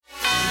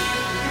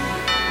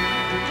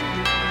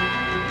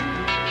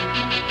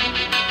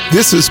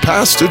This is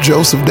Pastor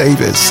Joseph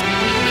Davis.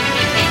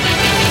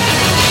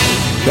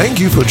 Thank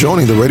you for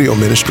joining the radio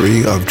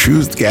ministry of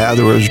Truth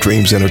Gatherers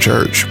Dream Center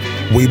Church.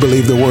 We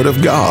believe the Word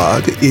of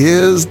God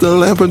is the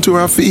lamp unto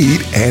our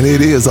feet, and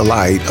it is a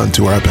light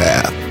unto our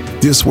path.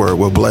 This word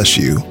will bless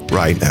you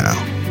right now.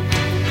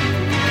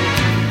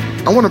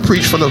 I want to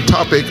preach from the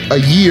topic, a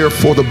year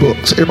for the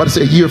books. Everybody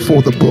say, a year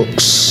for the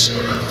books.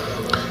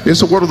 It's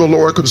the word of the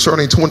Lord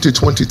concerning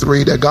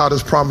 2023 that God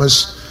has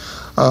promised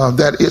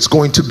that it's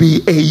going to be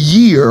a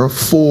year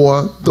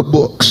for the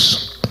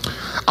books.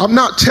 I'm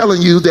not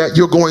telling you that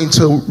you're going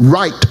to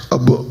write a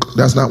book.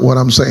 That's not what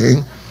I'm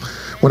saying.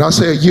 When I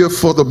say a year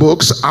for the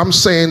books, I'm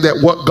saying that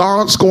what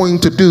God's going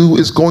to do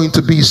is going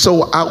to be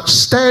so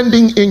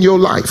outstanding in your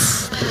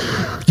life.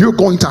 You're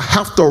going to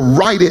have to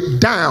write it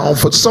down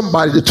for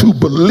somebody to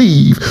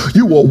believe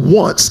you were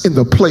once in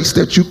the place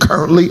that you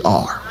currently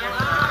are.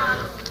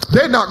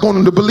 They're not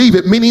going to believe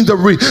it, meaning the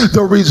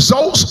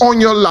results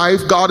on your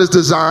life, God has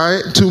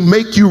designed to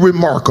make you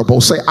remarkable.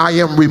 Say, I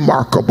am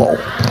remarkable.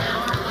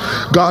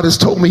 God has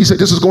told me, he said,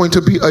 this is going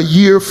to be a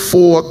year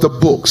for the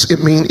books.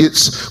 It means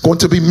it's going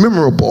to be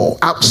memorable,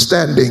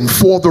 outstanding,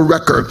 for the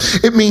record.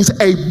 It means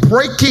a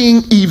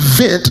breaking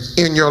event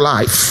in your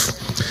life.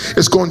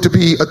 It's going to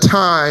be a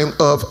time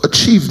of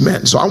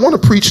achievement. So I want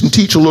to preach and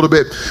teach a little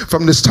bit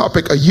from this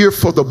topic, a year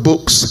for the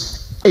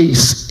books,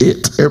 ACE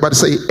IT. Everybody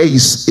say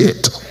ACE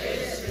IT.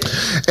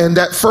 And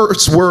that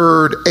first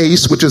word,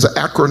 ACE, which is an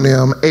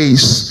acronym,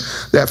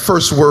 ACE, that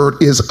first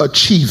word is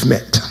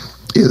achievement,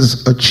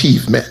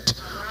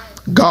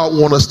 God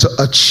wants us to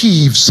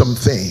achieve some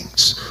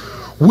things.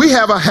 We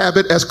have a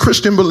habit as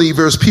Christian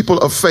believers, people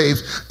of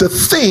faith, to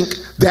think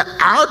that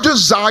our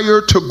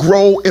desire to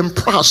grow and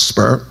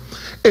prosper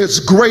is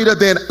greater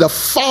than the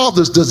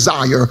Father's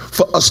desire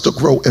for us to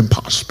grow and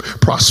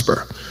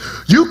prosper.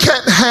 You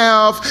can't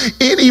have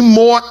any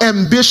more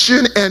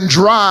ambition and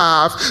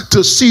drive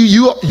to see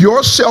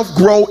yourself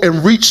grow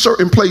and reach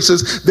certain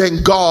places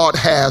than God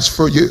has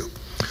for you.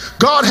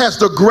 God has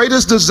the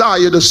greatest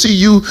desire to see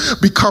you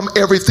become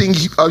everything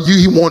he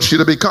wants you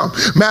to become.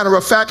 Matter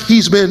of fact,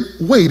 he's been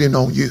waiting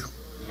on you.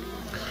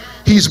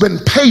 He's been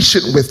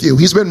patient with you.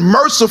 He's been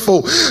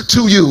merciful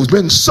to you. He's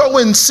been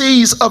sowing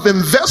seeds of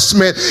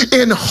investment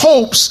in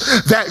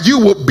hopes that you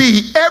will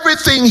be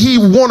everything he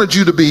wanted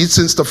you to be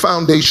since the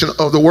foundation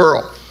of the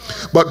world.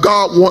 But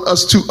God wants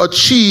us to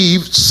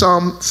achieve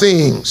some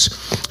things.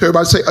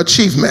 Everybody say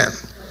achievement.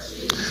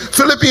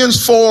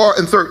 Philippians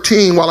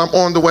 4:13, while I'm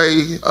on the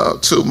way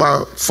to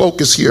my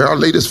focus here, our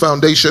latest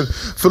foundation,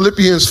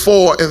 Philippians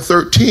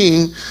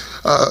 4:13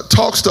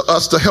 talks to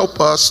us to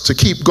help us to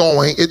keep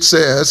going. It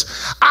says,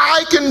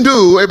 I can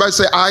do, everybody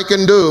say, I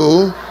can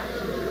do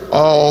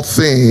all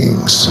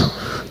things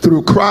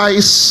through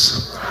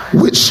Christ,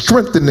 which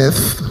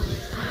strengtheneth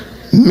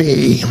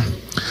me.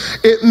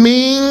 It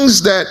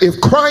means that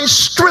if Christ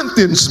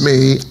strengthens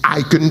me,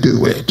 I can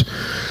do it.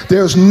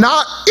 There's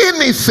not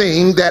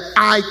anything that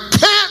I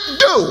can't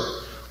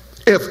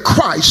do if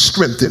Christ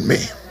strengthened me.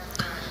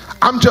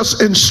 I'm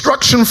just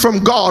instruction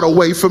from God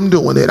away from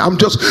doing it. I'm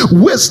just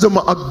wisdom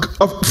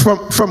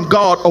from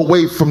God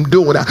away from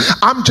doing it.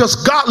 I'm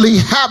just godly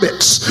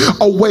habits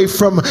away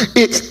from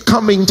it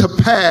coming to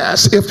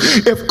pass.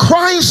 If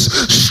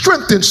Christ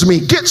strengthens me,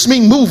 gets me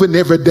moving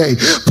every day,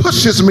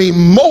 pushes me,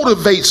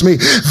 motivates me,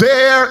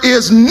 there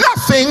is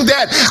nothing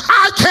that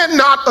I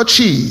cannot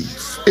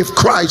achieve if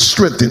Christ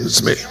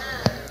strengthens me.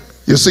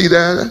 You see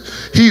that?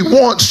 He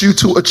wants you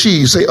to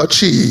achieve. Say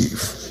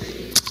achieve.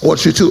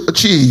 Wants you to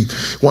achieve.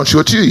 Wants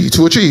you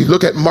to achieve.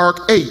 Look at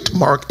Mark 8.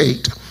 Mark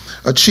 8.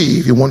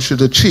 Achieve. He wants you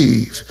to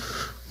achieve.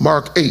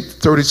 Mark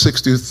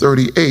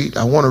 8:36-38.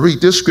 I want to read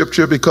this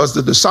scripture because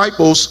the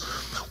disciples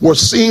were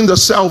seeing the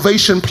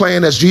salvation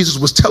plan as Jesus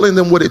was telling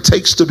them what it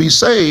takes to be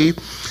saved.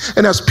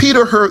 And as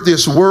Peter heard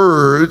these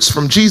words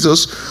from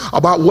Jesus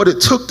about what it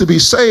took to be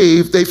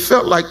saved, they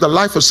felt like the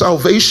life of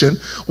salvation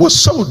was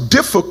so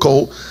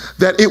difficult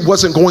that it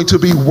wasn't going to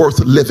be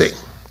worth living.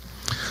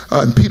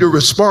 And Peter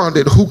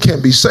responded, who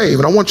can be saved?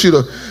 And I want you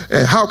to,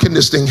 and how can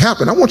this thing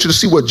happen? I want you to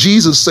see what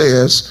Jesus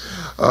says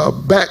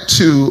back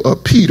to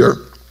Peter.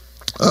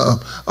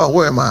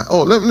 Where am I?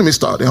 Oh, let me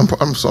start there.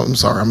 I'm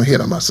sorry. I'm ahead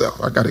of myself.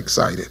 I got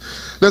excited.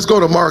 Let's go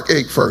to Mark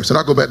 8 first, and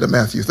I'll go back to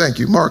Matthew. Thank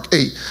you. Mark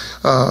 8.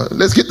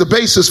 Let's get the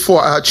basis for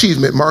our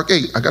achievement. Mark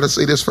 8. I got to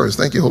say this first.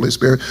 Thank you, Holy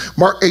Spirit.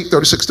 Mark 8,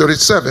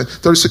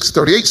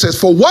 36-38 says,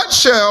 for what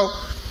shall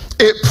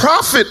it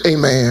profit a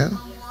man?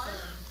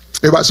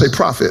 Everybody say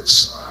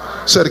prophets.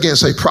 Say it again,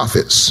 say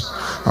prophets.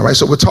 All right,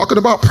 so we're talking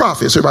about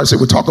prophets. Everybody say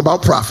we're talking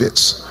about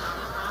prophets.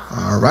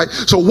 All right,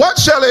 so what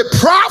shall it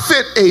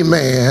profit a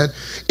man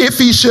if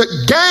he should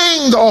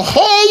gain the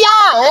whole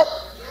world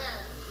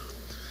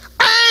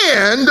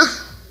and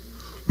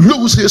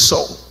lose his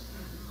soul?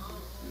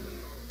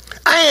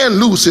 And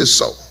lose his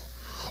soul.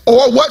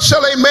 Or what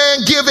shall a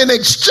man give in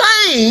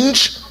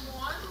exchange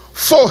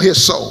for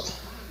his soul?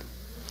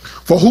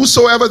 For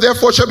whosoever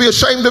therefore shall be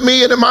ashamed of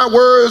me and in my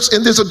words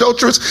in this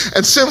adulterous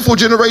and sinful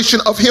generation,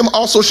 of him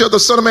also shall the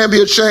Son of Man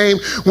be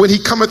ashamed when he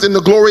cometh in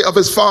the glory of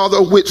his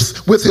Father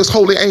with his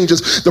holy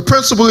angels. The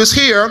principle is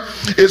here.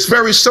 It's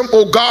very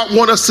simple. God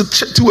wants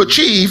us to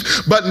achieve,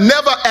 but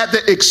never at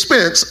the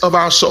expense of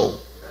our soul.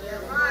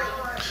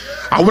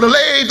 I want to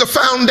lay the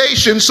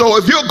foundation, so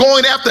if you're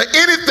going after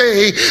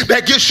anything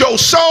that gets your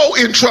soul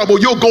in trouble,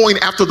 you're going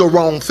after the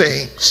wrong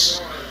things.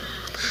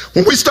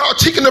 When we start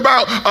talking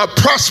about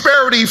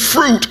prosperity,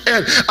 fruit,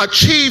 and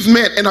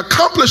achievement and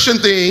accomplishing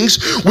things,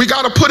 we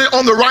got to put it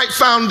on the right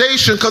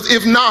foundation, because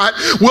if not,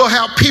 we'll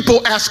have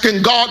people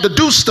asking God to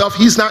do stuff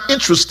he's not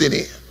interested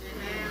in.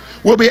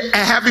 We'll be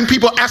having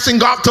people asking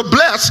God to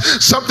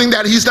bless something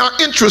that he's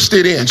not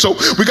interested in. So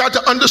we got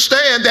to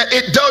understand that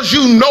it does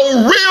you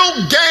no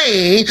real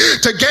gain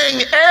to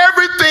gain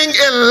everything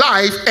in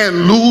life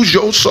and lose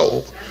your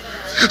soul.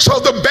 So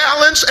the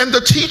balance and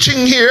the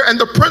teaching here and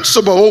the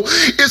principle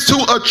is to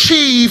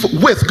achieve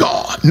with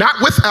God, not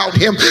without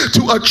him,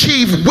 to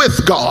achieve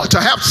with God,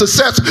 to have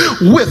success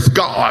with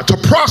God, to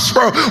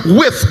prosper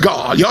with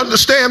God. You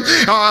understand?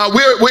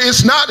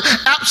 It's not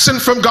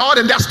absent from God,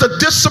 and that's the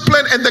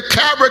discipline and the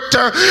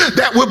character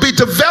that will be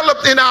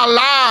developed in our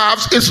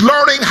lives, is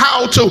learning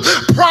how to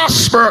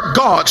prosper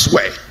God's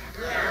way.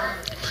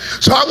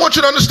 So I want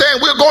you to understand,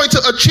 we're going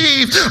to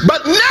achieve,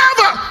 but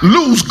never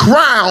lose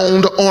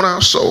ground on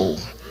our soul.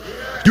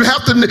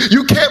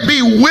 You can't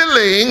be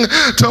willing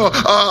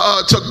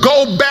to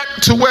go back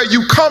to where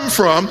you come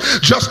from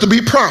just to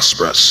be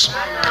prosperous.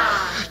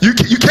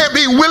 You can't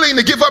be willing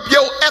to give up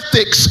your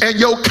ethics and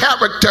your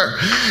character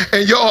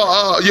and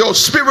your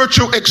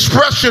spiritual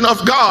expression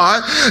of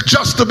God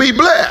just to be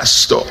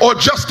blessed or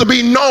just to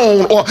be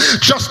known or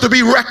just to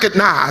be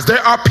recognized.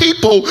 There are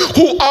people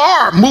who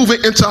are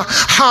moving into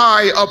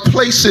high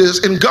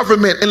places in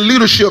government and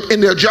leadership in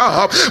their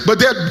job, but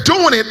they're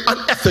doing it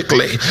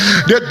unethically.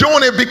 They're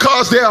doing it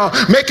because they are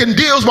making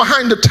deals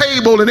behind the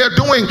table, and they're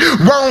doing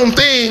wrong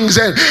things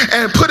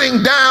and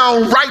putting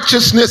down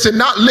righteousness and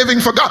not living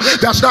for God.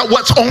 That's not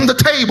what's on the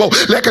table.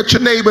 Look at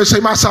your neighbor and say,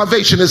 my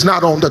salvation is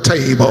not on the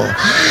table.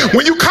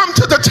 When you come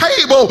to the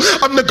table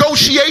of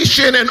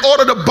negotiation in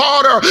order to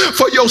barter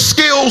for your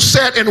skill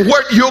set and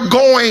where you're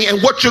going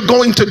and what you're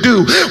going to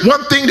do,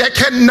 one thing that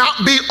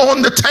cannot be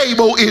on the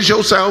table is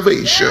your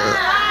salvation.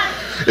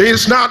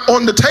 It's not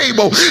on the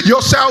table.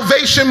 Your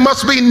salvation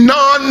must be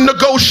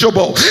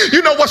non-negotiable.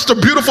 You know what's the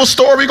beautiful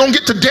story? We're going to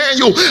get to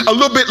Daniel a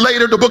little bit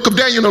later, the book of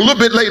Daniel a little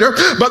bit later.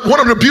 But one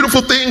of the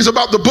beautiful things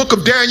about the book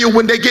of Daniel,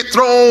 when they get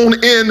thrown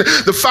in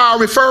the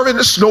fiery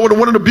furnace,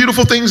 one of the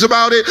beautiful things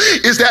about it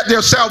is that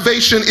their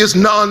salvation is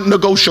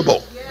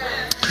non-negotiable.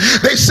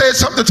 They said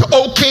something to,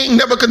 "O King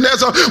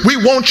Nebuchadnezzar, we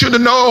want you to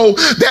know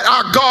that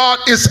our God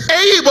is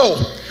able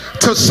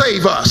to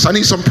save us." I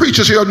need some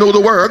preachers here who know the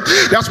word.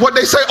 That's what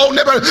they say. "Oh,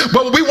 never,"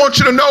 but we want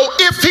you to know,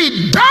 if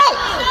he don't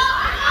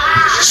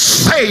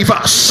save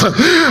us,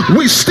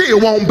 we still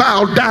won't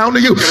bow down to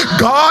you.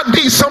 God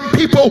needs some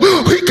people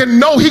he can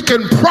know he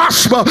can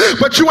prosper,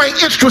 but you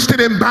ain't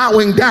interested in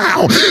bowing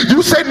down.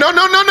 You say, no.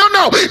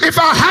 If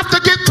I have to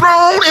get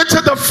thrown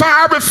into the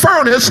fiery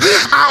furnace,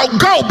 I'll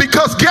go,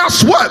 because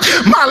guess what?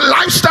 My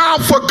lifestyle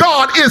for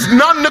God is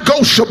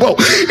non-negotiable.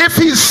 If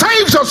he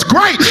saves us,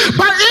 great,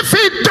 but if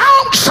he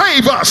don't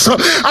save us,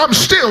 I'm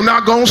still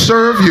not gonna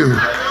serve you.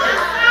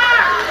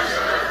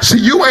 See,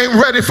 you ain't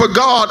ready for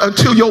God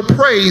until your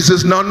praise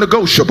is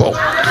non-negotiable.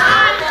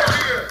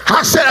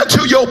 I said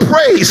until your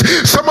praise.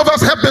 Some of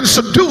us have been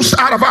seduced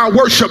out of our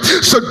worship,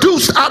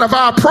 seduced out of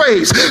our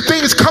praise.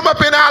 Things come up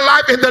in our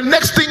life, and the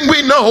next thing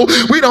we know,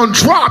 we done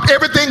drop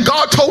everything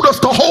God told us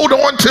to hold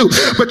on to.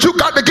 But you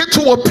got to get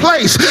to a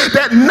place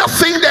that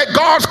nothing that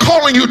God's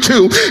calling you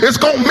to is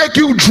going to make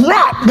you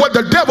drop what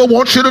the devil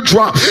wants you to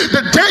drop.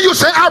 The Daniel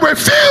said, I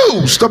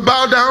refuse to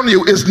bow down to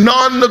you. It's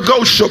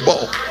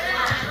non-negotiable.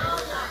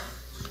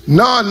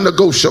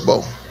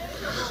 Non-negotiable.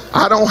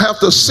 I don't have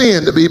to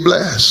sin to be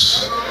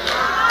blessed.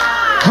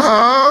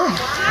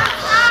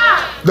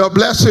 The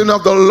blessing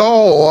of the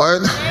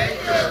Lord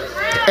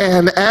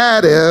and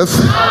addeth.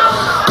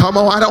 Come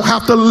on, I don't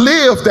have to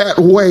live that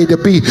way to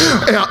be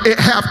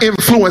have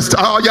influence.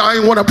 Oh, y'all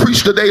ain't want to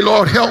preach today.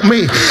 Lord, help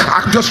me.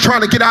 I'm just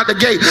trying to get out the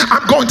gate.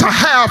 I'm going to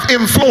have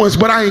influence,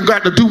 but I ain't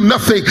got to do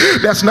nothing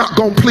that's not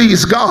going to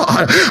please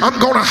God. I'm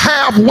going to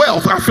have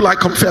wealth. I feel like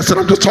confessing.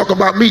 I'm just talking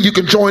about me. You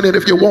can join in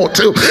if you want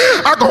to.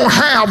 I'm going to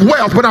have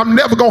wealth, but I'm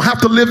never going to have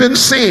to live in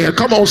sin.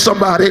 Come on,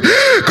 somebody.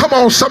 Come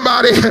on,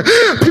 somebody.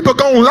 People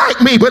going to like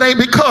me, but ain't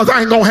because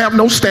I ain't going to have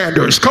no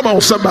standards. Come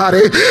on,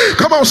 somebody.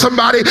 Come on,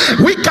 somebody.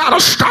 We got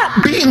to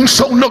stop being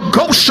so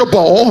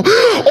negotiable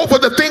over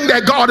the thing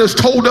that God has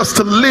told us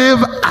to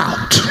live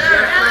out.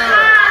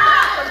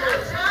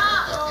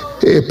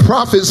 It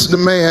profits the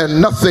man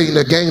nothing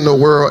to gain the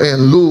world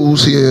and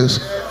lose his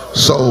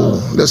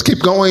soul. Let's keep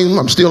going.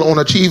 I'm still on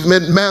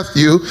achievement.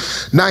 Matthew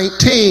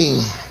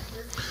 19.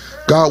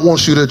 God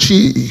wants you to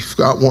achieve.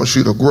 God wants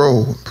you to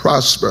grow,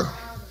 prosper.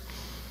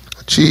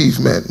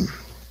 Achievement.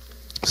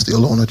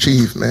 Still on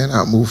achievement.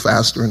 I'll move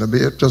faster in a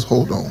bit. Just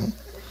hold on.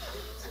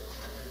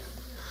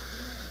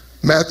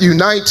 Matthew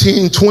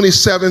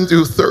 19:27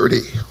 through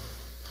 30.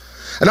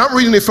 And I'm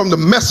reading it from the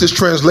Message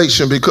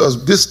translation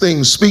because this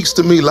thing speaks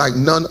to me like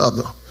none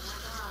other.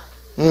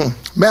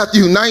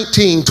 Matthew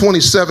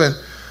 19:27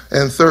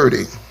 and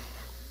 30.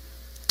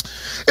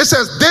 It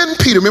says, then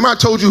Peter, remember I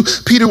told you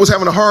Peter was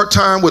having a hard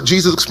time with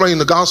Jesus explaining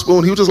the gospel,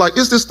 and he was just like,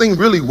 is this thing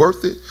really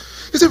worth it?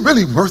 Is it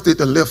really worth it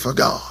to live for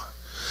God?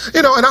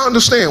 You know, and I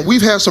understand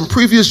we've had some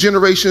previous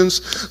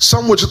generations,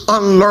 some which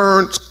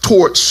unlearned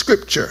towards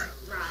scripture.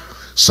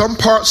 Some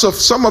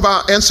of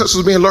our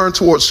ancestors being learned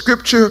towards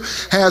scripture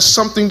has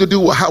something to do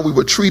with how we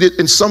were treated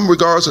in some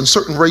regards in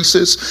certain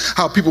races,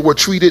 how people were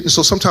treated. And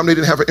so sometimes they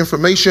didn't have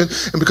information.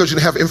 And because you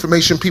didn't have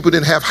information, people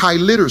didn't have high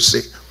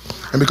literacy.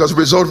 And because of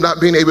the result of not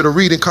being able to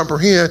read and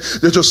comprehend,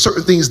 there's just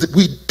certain things that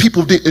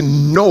people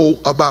didn't know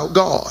about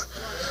God.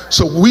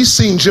 So we've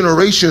seen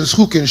generations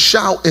who can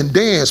shout and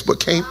dance but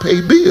can't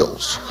pay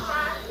bills.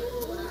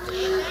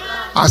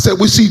 I said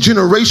we see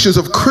generations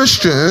of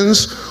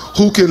Christians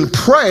who can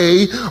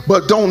pray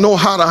but don't know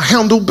how to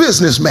handle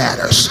business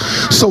matters.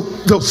 So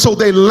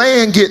their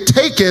land get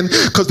taken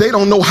because they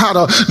don't know how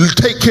to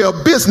take care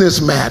of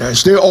business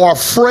matters. They are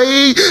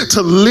afraid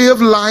to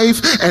live life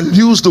and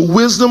use the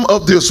wisdom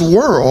of this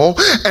world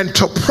and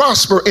to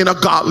prosper in a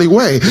godly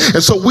way.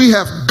 And so we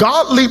have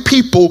godly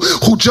people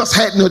who just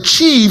hadn't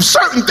achieved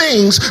certain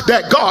things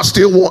that God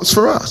still wants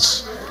for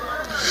us.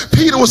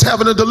 Peter was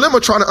having a dilemma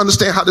trying to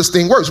understand how this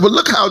thing works. But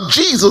look how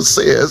Jesus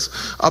says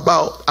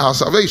about our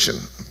salvation.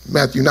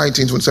 Matthew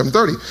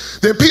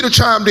 19:27-30. Then Peter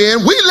chimed in,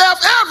 we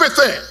left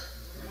everything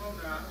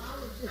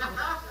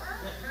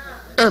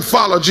and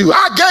followed you.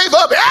 I gave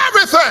up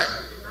everything.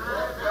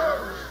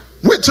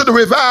 Went to the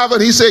revival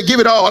and he said, give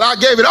it all. I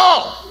gave it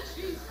all.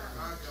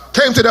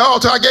 Came to the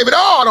altar, I gave it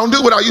all. I don't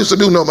do what I used to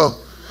do no more.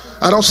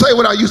 I don't say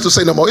what I used to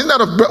say no more. Isn't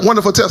that a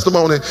wonderful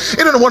testimony?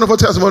 Isn't it a wonderful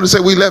testimony to say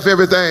we left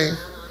everything?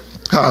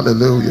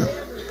 Hallelujah.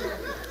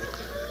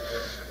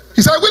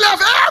 He said, we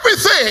left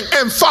everything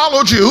and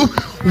followed you.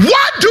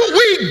 What do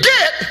we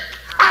get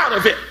out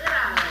of it?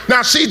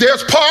 Now, see,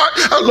 there's part,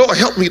 Lord,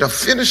 help me to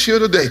finish here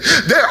today.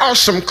 There are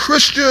some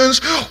Christians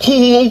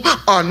who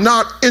are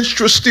not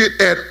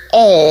interested at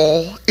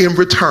all in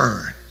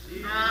return.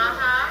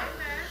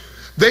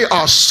 They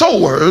are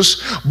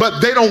sowers,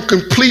 but they don't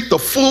complete the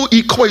full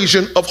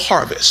equation of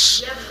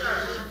harvest.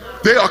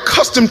 They are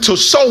accustomed to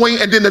sowing,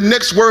 and then the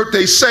next word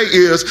they say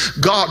is,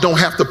 God don't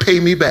have to pay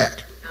me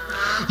back.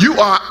 You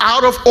are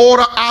out of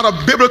order, out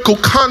of biblical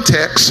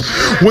context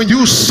when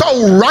you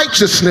sow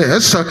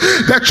righteousness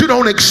that you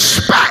don't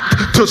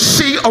expect to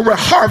see a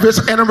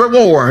harvest and a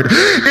reward.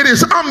 It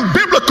is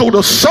unbiblical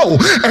to sow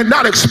and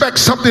not expect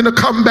something to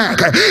come back.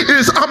 It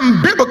is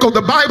unbiblical.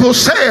 The Bible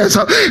says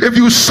if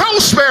you sow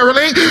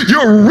sparingly,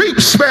 you'll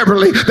reap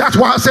sparingly. That's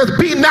why it says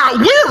be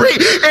not weary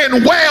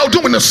in well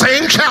doing. The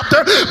same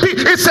chapter,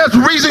 it says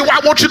reason why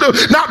I want you to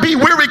not be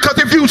weary, because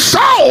if you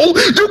sow,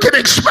 you can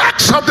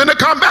expect something to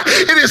come back.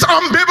 It is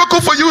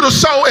unbiblical for you to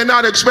sow and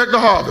not expect the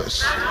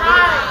harvest.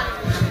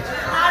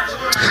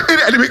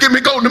 Let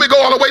me go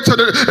all the way to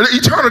the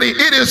eternity.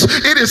 It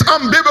is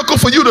unbiblical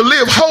for you to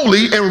live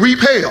holy and reap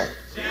hell.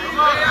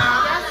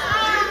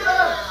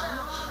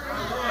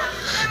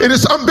 It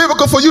is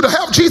unbiblical for you to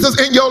have Jesus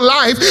in your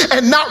life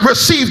and not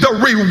receive the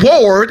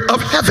reward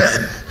of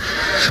heaven.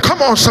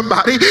 Come on,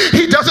 somebody.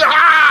 He doesn't,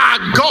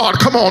 God,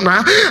 come on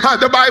now.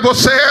 The Bible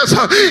says,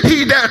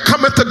 he that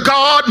cometh to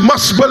God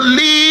must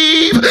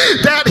believe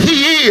that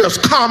he is,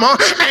 comma,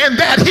 and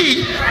that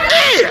he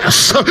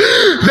is.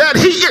 That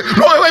he is.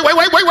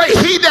 Wait.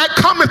 He that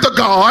cometh to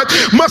God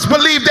must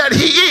believe that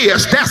he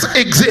is. That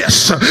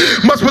exists.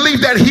 Must believe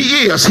that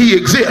he is. He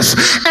exists.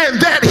 And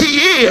that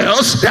he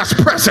is, that's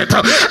present. A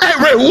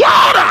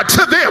rewarder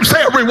to them. Say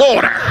a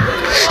rewarder.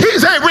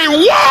 He's a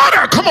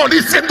rewarder. Come on,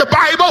 it's in the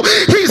Bible.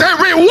 He's a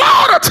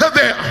rewarder to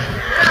them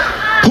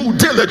who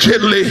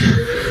diligently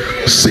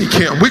seek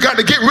him. We got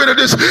to get rid of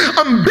this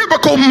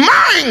unbiblical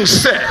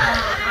mindset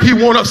he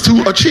wants us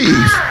to achieve.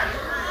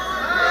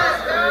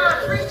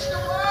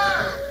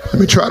 Let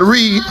me try to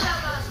read.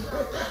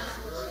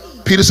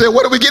 Peter said,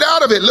 what do we get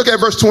out of it? Look at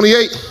verse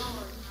 28.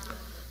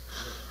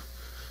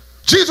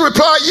 Jesus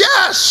replied,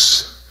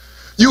 yes,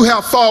 you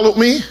have followed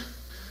me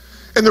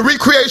in the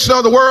recreation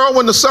of the world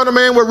when the Son of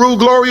Man will rule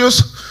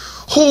glorious.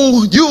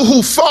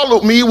 Who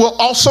followed me will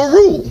also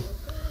rule,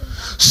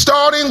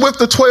 starting with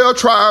the 12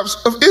 tribes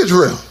of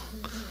Israel.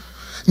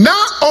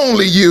 Not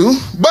only you,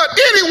 but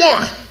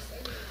anyone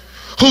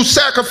who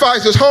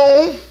sacrifices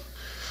home,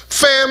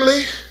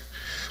 family,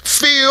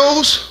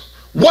 fields,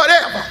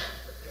 whatever,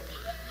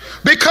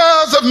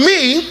 because of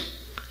me,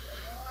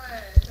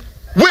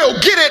 will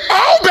get it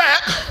all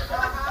back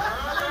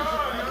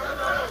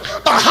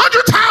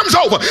 100 times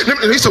over.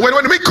 And he said, wait,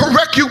 let me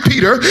correct you,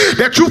 Peter,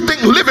 that you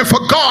think living for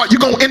God, you're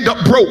going to end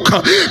up broke.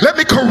 Let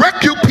me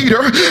correct you,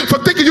 Peter,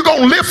 for thinking you're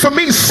going to live for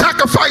me,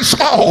 sacrifice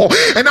all,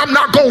 and I'm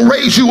not going to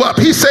raise you up.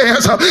 He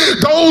says,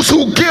 those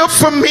who give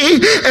for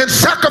me and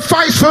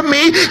sacrifice for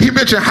me, he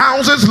mentioned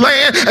houses,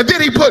 land, and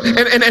then he put,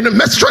 and the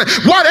message,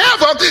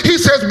 whatever, he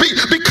says,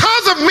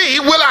 because of me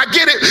will I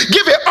give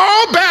it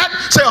all back,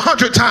 say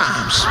 100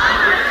 times.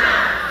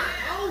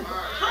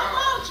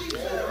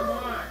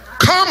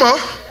 Comma,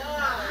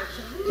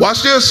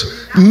 watch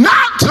this,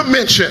 not to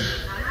mention.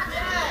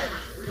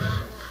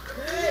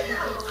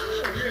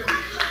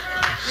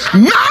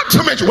 Not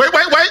to mention, wait,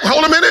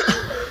 hold a minute.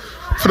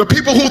 For the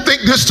people who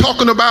think this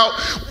talking about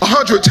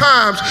 100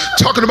 times,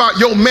 talking about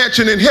your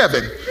mansion in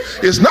heaven.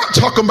 It's not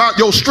talking about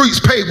your streets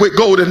paved with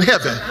gold in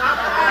heaven.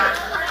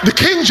 The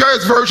King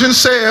James Version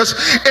says,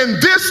 in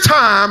this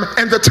time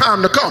and the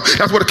time to come.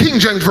 That's what the King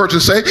James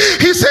Version say.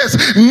 He says,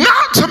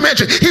 not to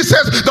mention. He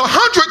says, the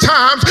 100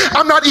 times,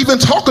 I'm not even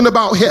talking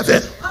about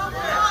heaven.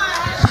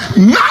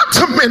 Not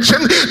to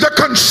mention the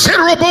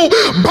considerable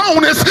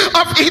bonus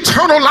of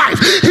eternal life.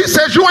 He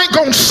says, you ain't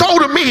gonna sow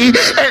to me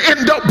and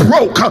end up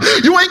broke.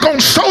 You ain't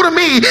gonna sow to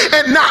me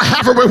and not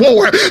have a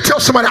reward. Tell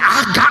somebody,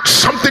 I got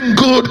something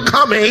good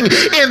coming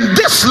in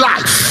this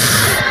life.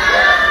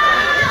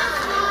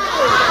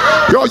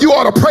 Yo, you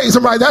ought to praise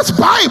him, right? That's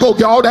Bible,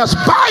 y'all. That's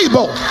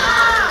Bible.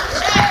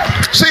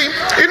 See,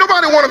 ain't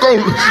nobody want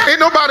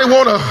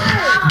to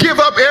give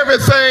up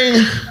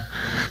everything.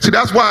 See,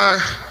 that's why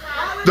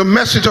the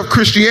message of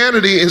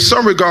Christianity in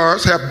some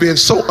regards have been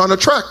so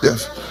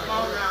unattractive,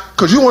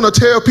 because you want to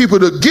tell people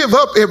to give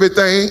up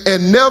everything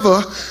and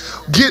never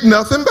get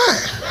nothing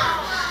back.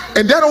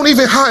 And that don't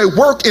even how it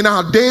work in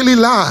our daily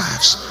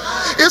lives.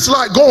 It's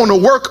like going to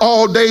work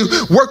all day,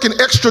 working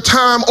extra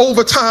time,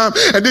 overtime,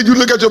 and then you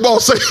look at your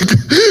boss and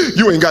say,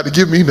 you ain't got to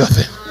give me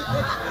nothing.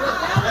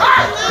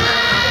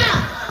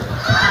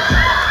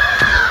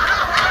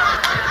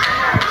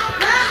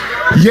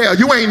 Yeah,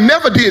 you ain't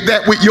never did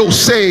that with your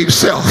saved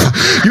self.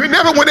 You ain't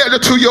never went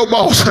out to your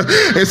boss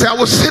and said, I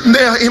was sitting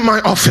there in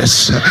my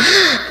office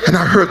and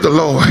I heard the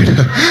Lord.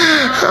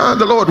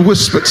 The Lord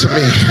whispered to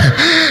me.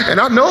 And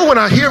I know when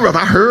I hear him,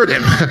 I heard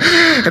him.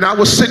 And I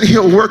was sitting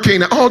here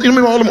working. You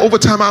remember all them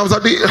overtime hours I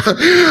did?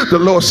 The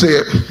Lord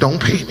said,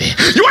 don't pay me.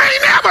 You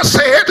ain't never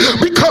said,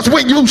 because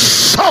when you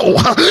sow,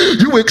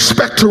 you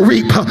expect to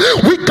reap.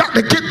 We got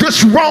to get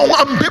this wrong,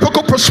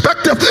 unbiblical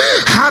perspective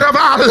out of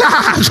our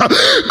lives.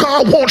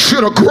 God wants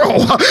you to grow.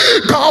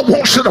 God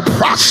wants you to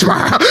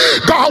prosper.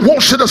 God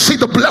wants you to see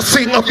the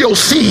blessing of your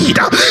seed.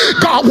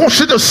 God wants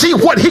you to see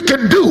what he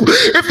can do.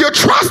 If you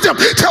trust him,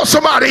 tell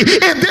somebody,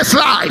 in this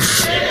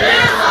life.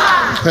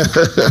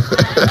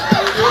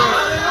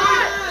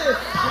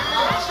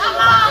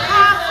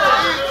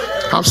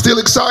 I'm still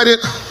excited.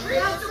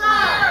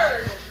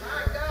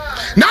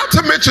 Not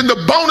to mention the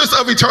bonus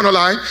of eternal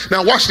life.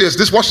 Now watch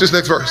this. Watch this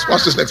next verse.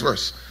 Watch this next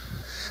verse.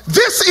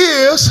 This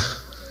is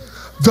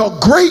the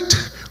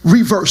great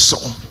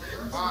reversal.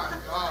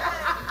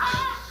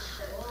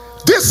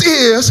 This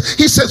is,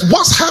 he says,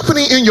 what's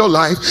happening in your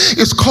life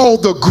is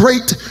called the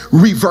great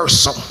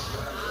reversal.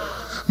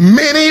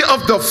 Many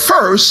of the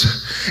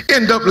first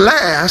end up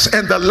last,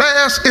 and the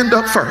last end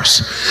up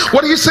first.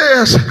 What he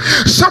says,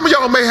 some of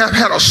y'all may have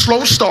had a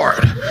slow start,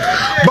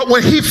 but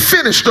when he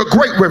finished the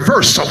great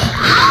reversal,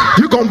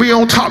 you're going to be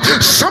on top.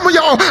 Some of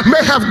y'all may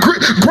have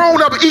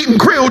grown up eating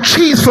grilled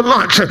cheese for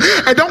lunch and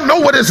don't know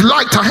what it's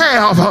like to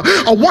have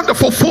a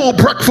wonderful full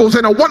breakfast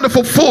and a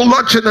wonderful full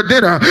lunch and a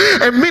dinner.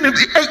 And many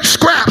ate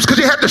scraps because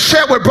you had to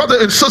share with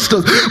brothers and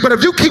sisters. But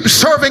if you keep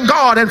serving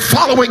God and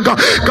following God,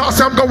 God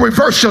said, I'm going to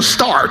reverse your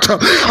start.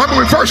 I'm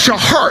going to reverse your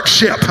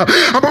hardship.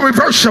 I'm going to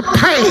reverse your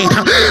pain.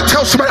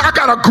 Tell somebody, I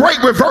got a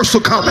great reversal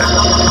coming.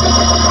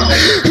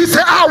 He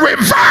said, I'll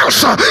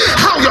reverse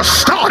how you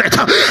started.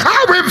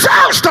 I'll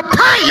reverse the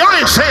pain. Y'all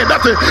ain't saying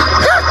nothing.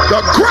 The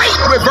great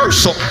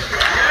reversal.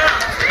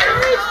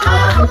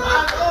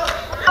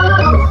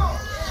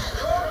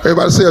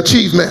 Everybody say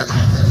achievement.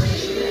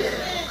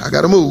 I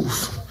got to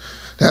move.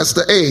 That's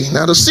the A.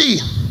 Now the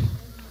C.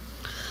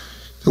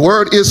 The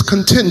word is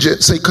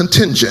contingent. Say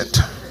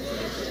contingent.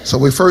 So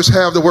we first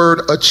have the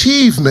word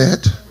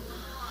achievement,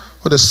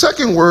 but the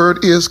second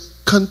word is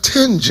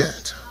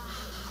contingent.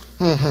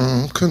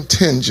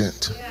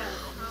 Contingent.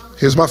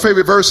 Here's my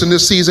favorite verse in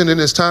this season, in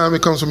this time.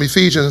 It comes from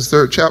Ephesians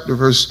 3rd chapter,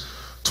 verse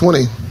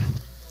 20.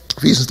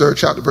 Ephesians 3rd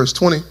chapter, verse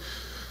 20.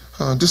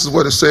 This is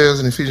what it says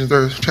in Ephesians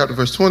 3rd chapter,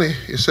 verse 20.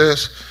 It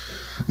says,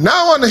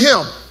 now unto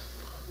him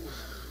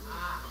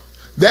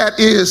that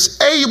is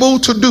able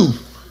to do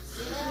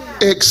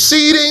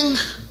exceeding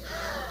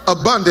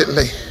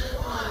abundantly.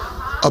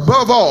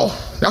 Above all,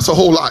 that's a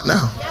whole lot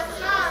now.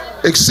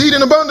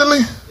 Exceeding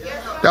abundantly,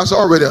 that's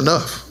already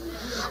enough.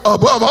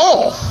 Above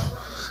all,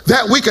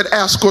 that we could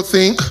ask or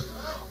think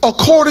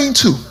according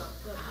to.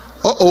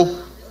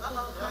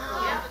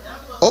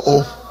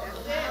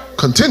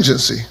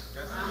 Contingency.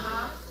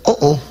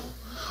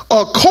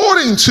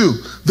 According to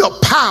the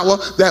power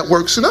that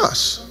works in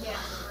us.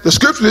 The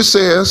scripture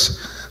says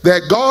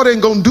that God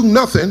ain't gonna do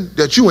nothing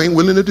that you ain't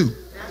willing to do.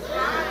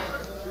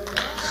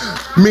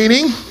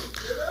 Meaning,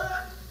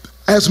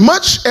 as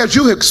much as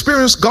you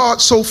experience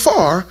God so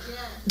far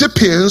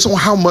depends on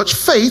how much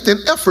faith and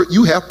effort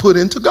you have put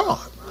into God.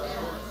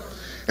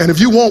 And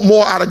if you want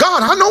more out of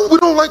God, I know we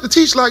don't like to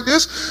teach like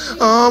this,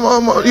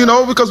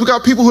 because we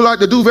got people who like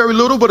to do very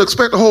little but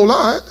expect a whole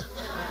lot.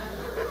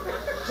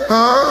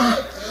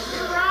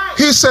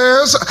 He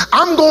says,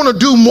 I'm going to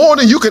do more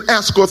than you can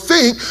ask or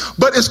think,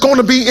 but it's going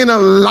to be in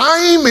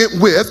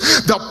alignment with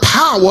the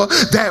power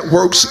that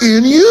works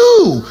in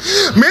you.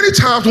 Many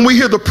times when we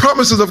hear the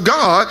promises of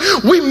God,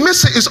 we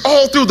miss it. It's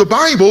all through the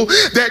Bible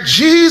that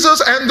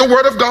Jesus and the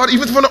Word of God,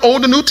 even from the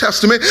Old and New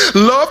Testament,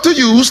 love to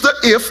use the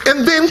if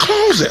and then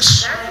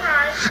clauses.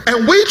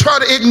 And we try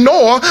to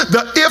ignore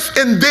the if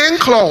and then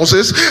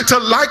clauses to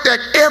like that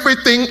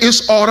everything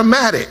is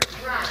automatic.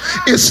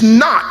 It's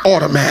not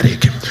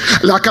automatic.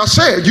 Like I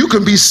said, you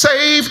can be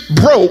saved,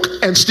 broke,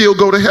 and still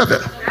go to heaven,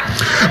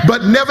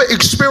 but never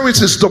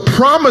experiences the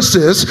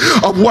promises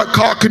of what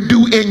God can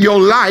do in your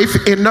life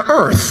in the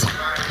earth.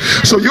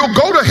 So you'll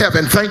go to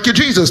heaven. Thank you,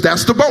 Jesus.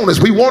 That's the bonus.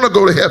 We want to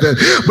go to heaven,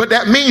 but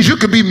that means you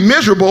could be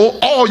miserable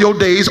all your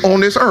days on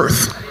this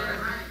earth.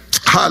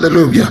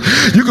 Hallelujah.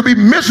 You can be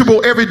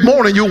miserable every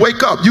morning you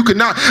wake up. You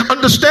cannot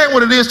understand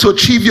what it is to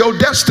achieve your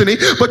destiny,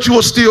 but you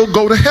will still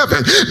go to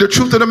heaven. The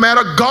truth of the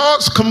matter,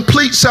 God's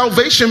complete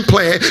salvation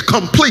plan,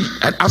 complete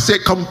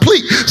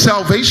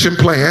salvation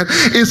plan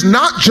is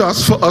not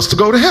just for us to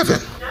go to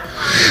heaven.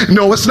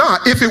 No, it's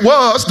not. If it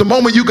was, the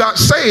moment you got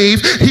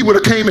saved, he would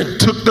have came and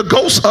took the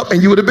ghost up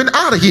and you would have been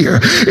out of here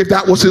if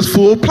that was his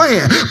full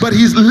plan. But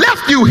he's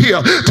left you here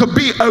to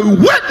be a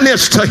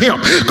witness to him.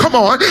 Come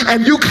on.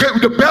 And you can,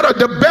 the better.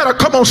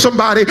 Come on,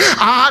 somebody.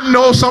 I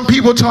know some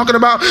people talking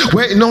about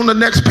waiting on the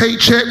next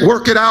paycheck,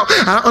 work it out.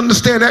 I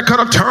understand that,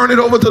 kind of turn it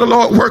over to the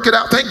Lord, work it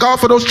out. Thank God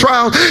for those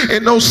trials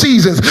and those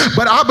seasons.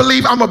 But I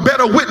believe I'm a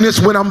better witness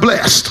when I'm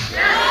blessed.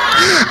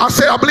 I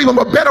say I believe I'm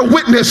a better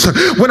witness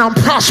when I'm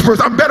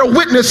prosperous. I'm better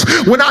witness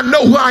when I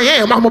know who I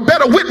am. I'm a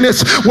better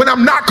witness when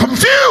I'm not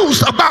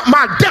confused about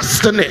my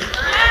destiny.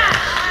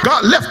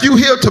 God left you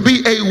here to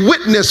be a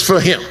witness for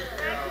him.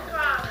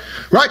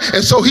 Right?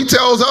 And so he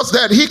tells us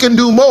that he can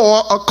do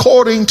more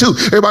according to,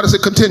 everybody say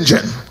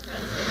contingent.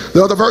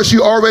 The other verse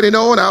you already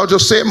know, and I'll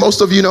just say it,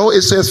 most of you know,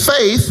 it says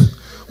faith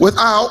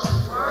without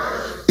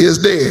is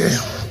dead.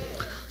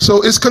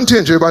 So it's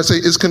contingent. Everybody say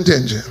it's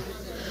contingent.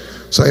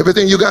 So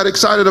everything you got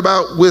excited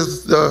about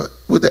with the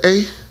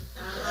A,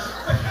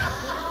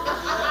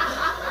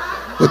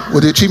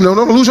 with the achievement,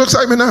 don't lose your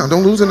excitement now.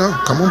 Don't lose it now.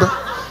 Come on back.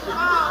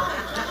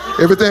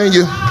 Everything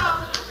you,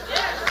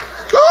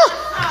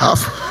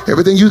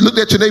 everything you looked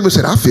at your neighbor and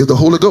said, I feel the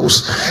Holy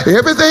Ghost.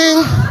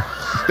 Everything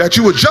that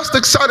you were just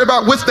excited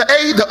about with the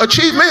A, the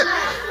achievement,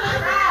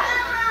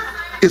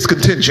 is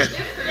contingent.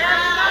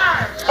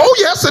 Oh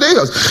yes, it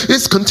is.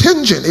 It's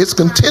contingent. It's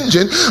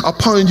contingent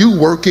upon you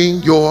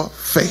working your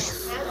faith.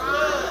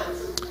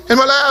 And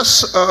my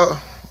last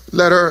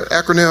letter,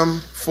 acronym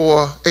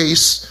for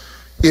ACE,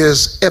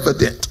 is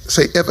evident.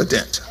 Say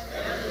evident.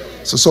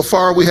 So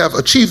far we have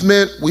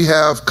achievement, we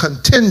have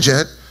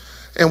contingent,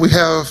 and we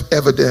have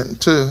evident.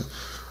 To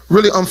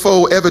really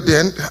unfold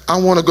evident, I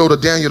want to go to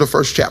Daniel, the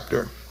 1st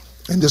chapter.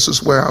 And this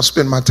is where I'll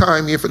spend my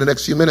time here for the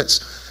next few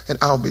minutes, and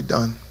I'll be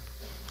done.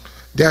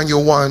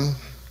 Daniel 1,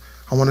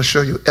 I want to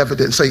show you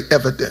evident. Say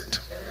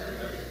evident.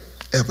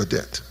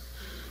 Evident.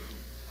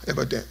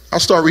 Evident. I'll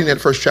start reading that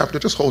 1st chapter.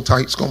 Just hold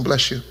tight. It's going to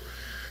bless you.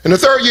 In the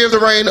 3rd year of the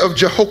reign of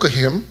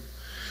Jehoiakim,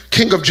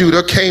 king of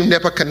Judah, came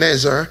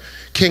Nebuchadnezzar,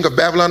 king of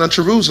Babylon, and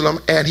Jerusalem,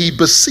 and he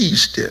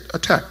besieged it,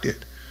 attacked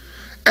it.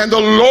 And the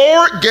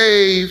Lord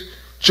gave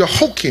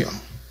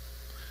Jehoiakim,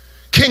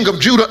 king of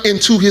Judah,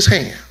 into his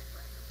hand.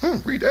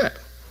 Read that.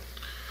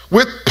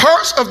 With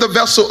parts of the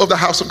vessel of the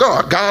house of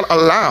God. God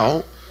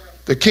allowed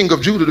the king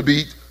of Judah to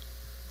be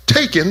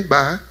taken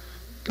by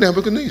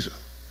Nebuchadnezzar,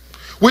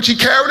 which he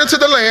carried into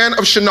the land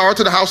of Shinar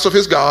to the house of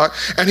his God,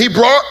 and he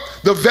brought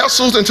the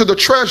vessels into the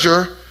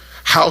treasure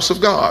house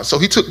of God. So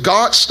he took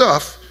God's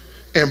stuff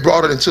and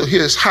brought it into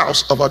his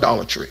house of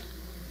idolatry.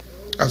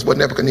 That's what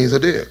Nebuchadnezzar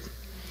did.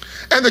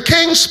 And the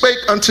king spake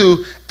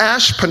unto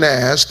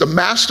Ashpenaz, the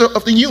master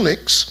of the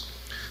eunuchs,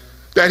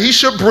 that he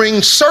should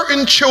bring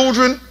certain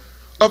children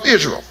of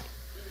Israel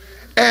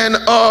and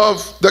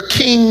of the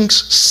king's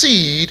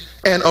seed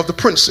and of the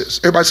princes.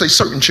 Everybody say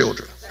certain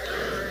children.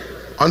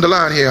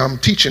 Underline here, I'm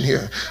teaching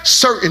here.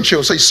 Certain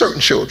children. Say certain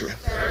children.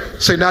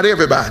 Say not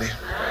everybody.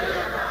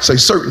 Say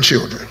certain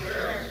children.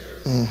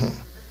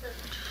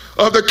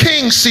 Of the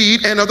king's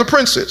seed and of the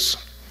princes.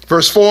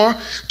 Verse 4,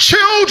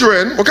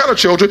 children, what kind of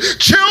children?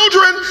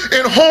 Children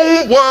in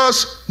whom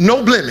was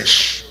no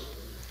blemish,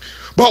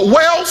 but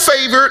well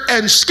favored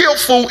and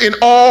skillful in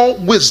all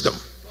wisdom,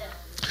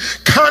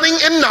 cunning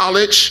in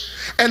knowledge,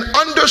 and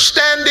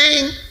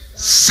understanding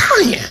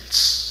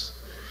science,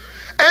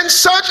 and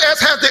such as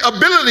have the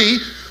ability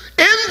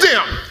in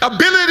them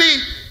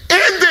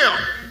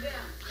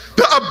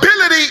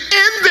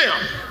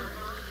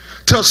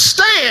to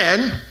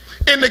stand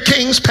in the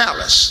king's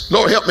palace.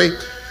 Lord help me.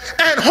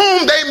 And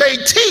whom they may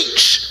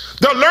teach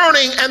the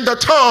learning and the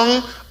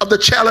tongue of the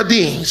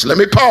Chaldeans. Let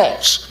me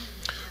pause.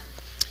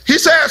 He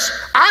says,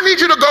 I need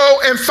you to go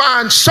and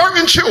find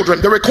certain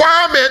children. The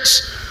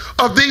requirements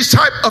of these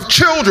type of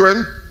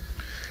children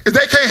is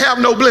they can't have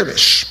no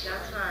blemish.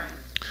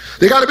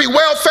 They got to be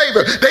well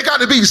favored. They got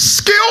to be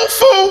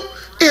skillful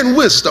in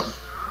wisdom.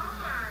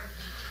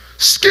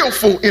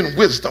 skillful in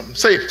wisdom.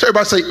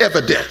 Everybody say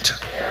evident.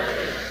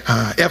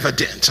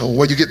 Evident, or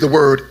where you get the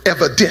word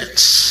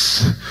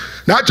evidence.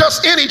 Not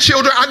just any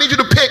children. I need you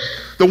to pick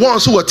the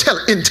ones who are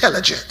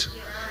intelligent.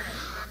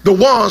 The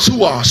ones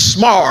who are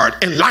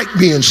smart and like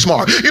being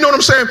smart. You know what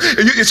I'm saying?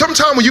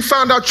 Sometimes when you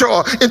find out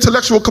your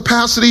intellectual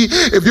capacity,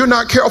 if you're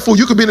not careful,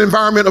 you could be in an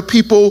environment of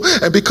people,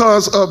 and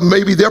because of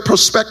maybe their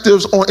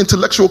perspectives on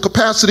intellectual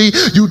capacity,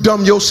 you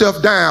dumb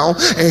yourself down.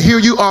 And here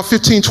you are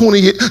 15, 20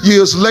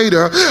 years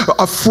later,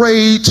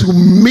 afraid to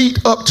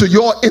meet up to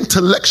your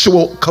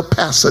intellectual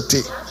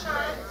capacity.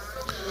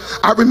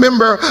 I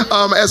remember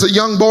as a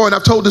young boy, and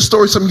I've told this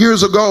story some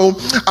years ago,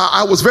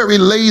 I was a very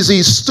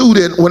lazy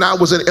student when I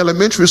was in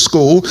elementary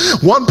school.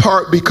 One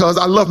part because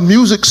I love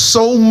music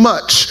so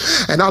much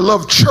and I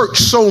love church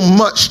so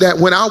much that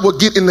when I would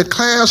get in the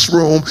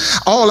classroom,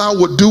 all I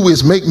would do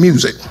is make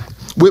music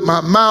with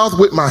my mouth,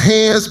 with my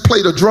hands,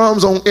 play the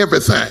drums on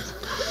everything.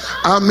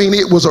 I mean,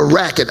 it was a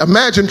racket.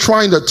 Imagine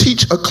trying to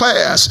teach a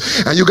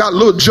class and you got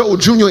little Joe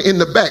Jr. in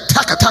the back,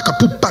 taka taka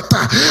poop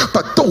bata,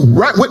 but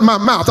right with my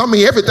mouth. I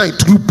mean, everything.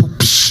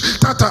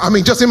 I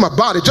mean, just in my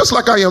body, just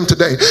like I am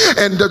today,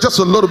 and just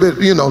a little bit,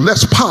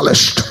 less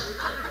polished.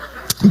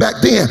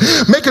 Back then,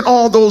 making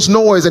all those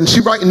noise, and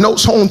she writing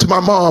notes home to my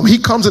mom. He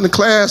comes into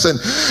class and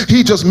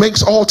he just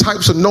makes all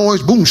types of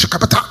noise, boom,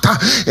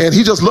 shakapatata, and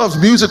he just loves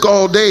music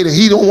all day, and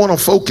he don't want to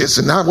focus,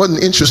 and I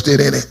wasn't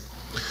interested in it.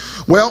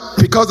 Well,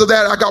 because of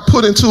that, I got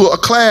put into a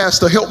class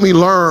to help me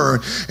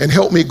learn and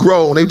help me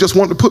grow. And they just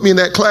wanted to put me in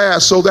that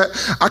class so that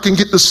I can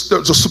get the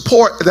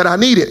support that I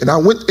needed. And I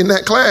went in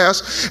that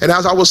class, and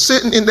as I was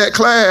sitting in that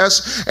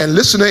class and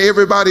listening to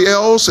everybody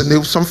else, and there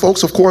were some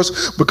folks, of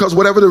course, because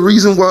whatever the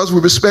reason was, we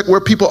respect where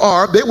people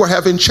are, they were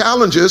having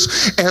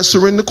challenges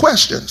answering the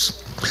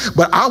questions.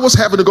 But I was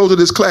having to go to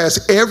this class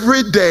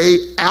every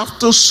day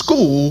after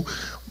school,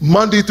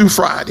 Monday through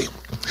Friday.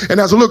 And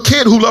as a little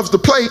kid who loves to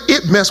play,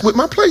 it messed with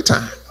my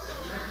playtime.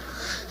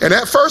 And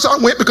at first I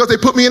went because they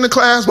put me in the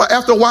class, but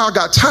after a while I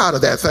got tired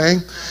of that thing.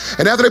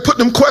 And after they put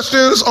them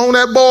questions on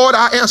that board,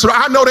 I answered.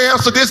 I know the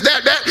answer, this, that,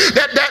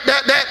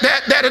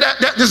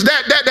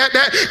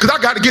 because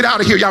I got to get out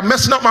of here. Y'all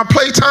messing up my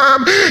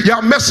playtime.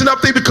 Y'all messing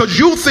up things because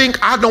you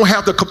think I don't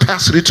have the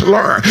capacity to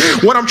learn.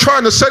 What I'm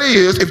trying to say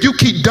is, if you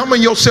keep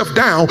dumbing yourself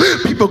down,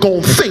 people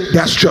going to think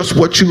that's just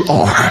what you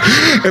are.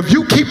 If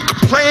you keep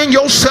playing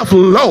yourself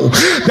low,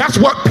 that's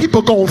what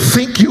people going to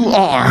think you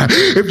are.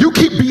 If you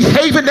keep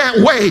behaving that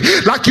way,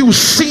 like you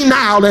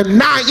senile and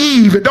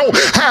naive and don't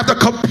have the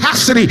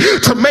capacity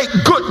to make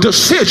good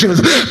decisions,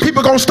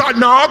 people gonna start,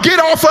 no, get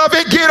off of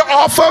it, get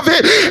off of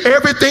it.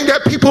 Everything that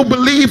people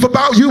believe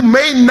about you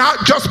may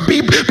not just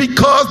be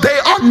because they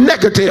are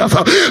negative,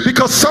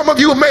 because some of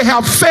you may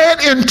have fed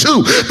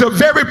into the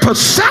very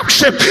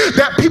perception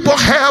that people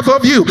have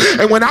of you.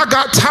 And when I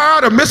got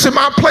tired of missing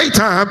my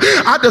playtime,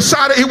 I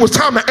decided it was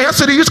time to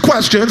answer these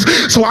questions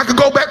so I could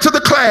go back to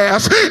the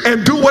class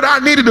and do what I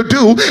needed to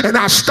do. And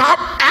I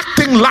stopped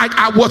acting like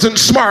I wasn't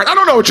smart. I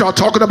don't know what y'all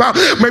talking about.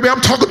 Maybe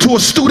I'm talking to a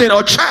student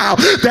or a child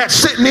that's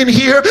sitting in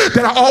here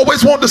that I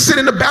always wanted to sit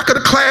in the back of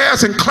the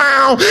class and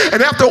clown.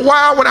 And after a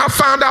while, when I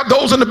found out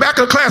those in the back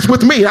of the class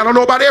with me, I don't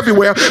know about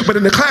everywhere, but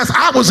in the class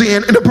I was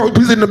in, and the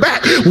person in the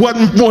back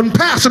wasn't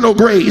passing no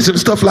grades and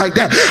stuff like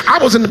that. I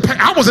was in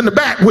the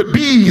back with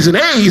B's and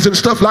A's and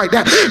stuff like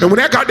that. And when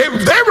they got their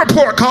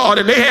report card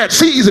and they had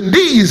C's and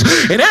D's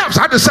and F's,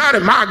 I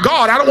decided, my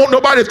God, I don't want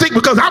nobody to think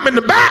because I'm in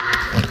the back.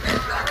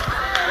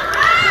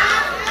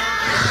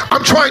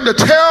 I'm trying to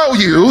tell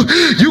you,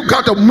 you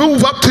got to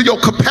move up to your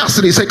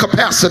capacity. Say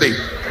capacity.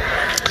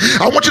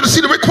 I want you to see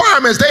the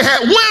requirements. They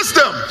had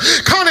wisdom,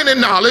 cunning, and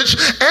knowledge,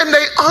 and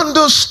they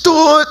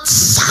understood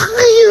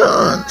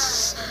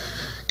science.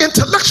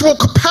 Intellectual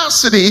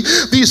capacity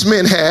these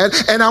men had,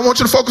 and I want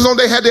you to focus on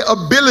they had the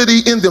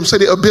ability in them. Say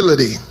the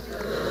ability.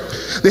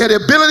 They had the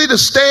ability to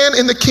stand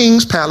in the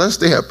king's palace.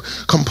 They had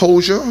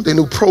composure. They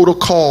knew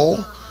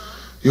protocol,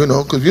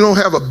 because you don't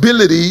have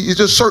ability, it's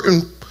just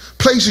certain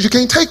places you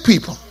can't take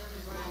people.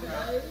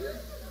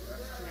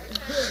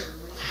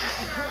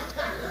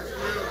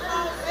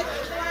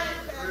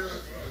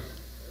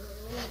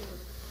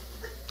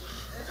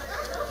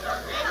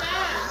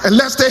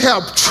 Unless they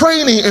have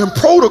training and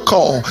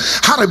protocol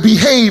how to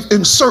behave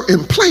in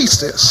certain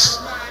places.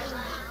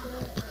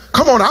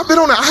 Come on, I've been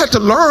on that. I had to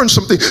learn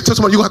something. Tell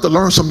somebody you have to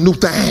learn some new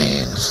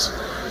things.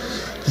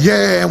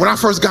 Yeah, when I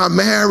first got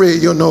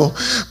married,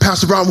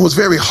 Pastor Brown was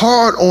very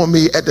hard on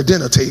me at the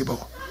dinner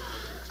table.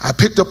 I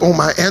picked up on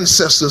my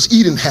ancestors'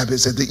 eating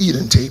habits at the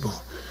eating table.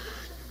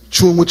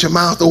 Chewing with your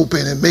mouth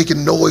open and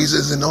making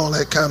noises and all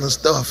that kind of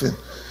stuff. And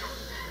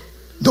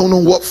don't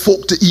know what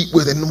folk to eat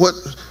with and what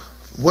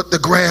to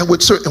grab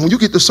with certain. When you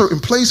get to certain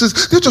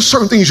places, there's just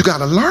certain things you got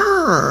to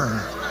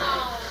learn.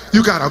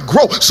 You got to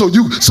grow. So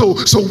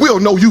we'll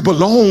know you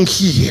belong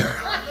here.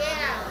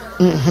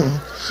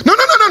 Mm-hmm.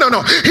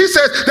 No. He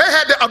says they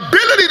had the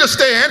ability to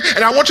stand,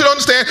 and I want you to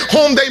understand,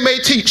 whom they may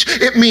teach.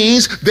 It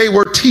means they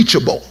were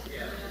teachable.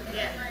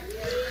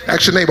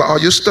 Ask your neighbor, are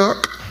you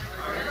stuck?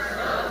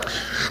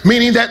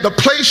 Meaning that the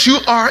place you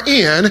are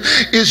in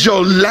is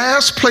your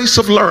last place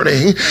of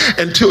learning.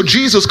 Until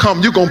Jesus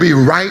comes, you're going to be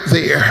right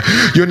there.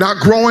 You're not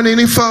growing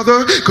any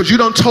further because you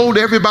done told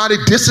everybody,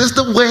 this is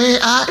the way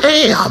I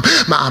am.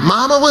 My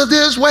mama was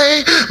this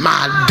way.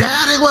 My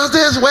daddy was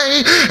this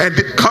way. And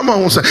come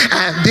on, son.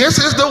 And this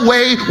is the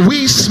way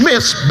we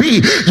Smiths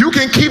be. You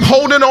can keep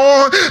holding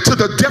on to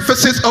the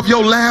deficits of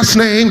your last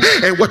name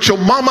and what your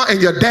mama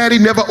and your daddy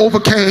never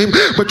overcame.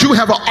 But you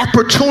have an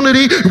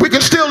opportunity. We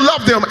can still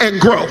love them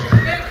and grow.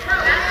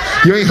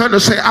 You ain't heard to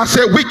say, I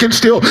said we can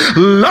still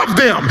love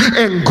them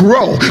and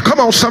grow. Come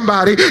on,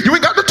 somebody. You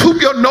ain't got to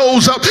toot your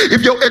nose up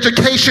if your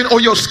education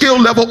or your skill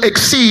level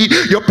exceed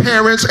your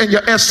parents and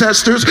your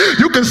ancestors.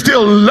 You can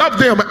still love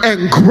them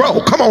and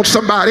grow. Come on,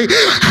 somebody.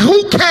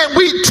 Who can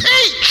we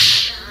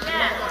teach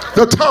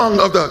the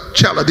tongue of the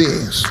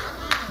Chaldeans?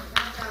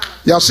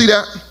 Y'all see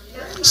that?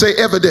 Say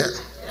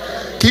evident.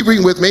 Keep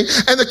reading with me.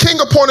 And the king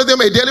appointed them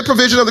a daily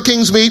provision of the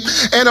king's meat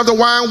and of the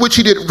wine which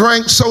he did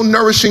drink, so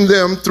nourishing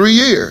them 3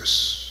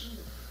 years.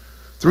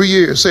 3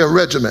 years, say a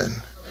regimen.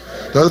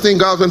 The other thing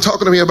God's been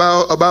talking to me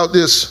about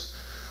this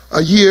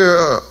a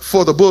year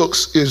for the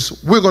books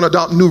is we're going to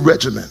adopt new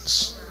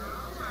regimens.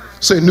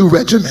 Say new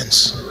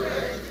regimens.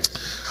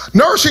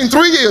 Nourishing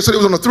 3 years, so it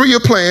was on a 3-year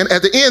plan.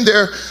 At the end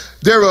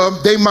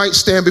thereof, they might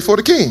stand before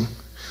the king.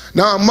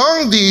 Now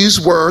among these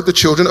were the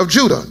children of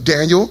Judah,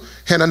 Daniel,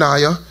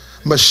 Hananiah,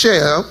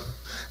 Mishael,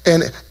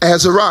 and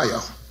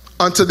Azariah.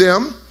 Unto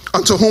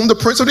whom the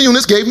prince of the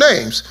eunuchs gave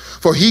names.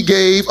 For he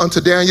gave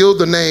unto Daniel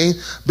the name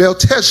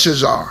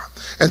Belteshazzar,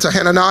 and to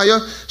Hananiah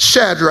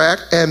Shadrach,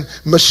 and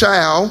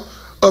Mishael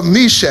of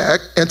Meshach,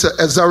 and to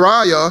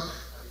Azariah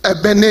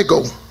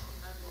Abednego.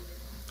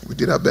 We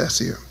did our best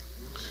here.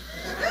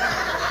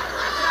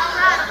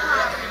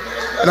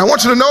 And I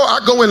want you to know, I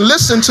go and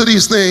listen to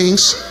these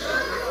things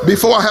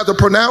before I have to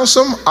pronounce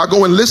them. I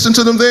go and listen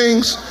to them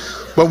things.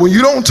 But when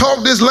you don't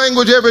talk this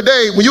language every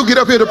day, when you get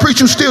up here to preach,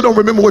 you still don't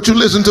remember what you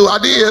listened to. I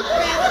did.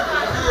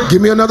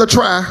 Give me another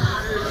try.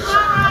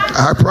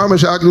 I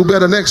promise you I'll do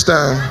better next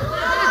time.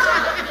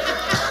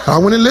 I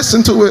went and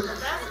listened to it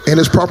in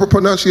its proper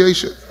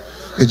pronunciation.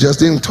 It just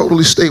didn't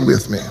totally stay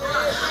with me.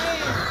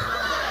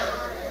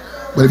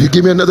 But if you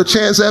give me another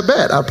chance at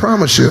bat, I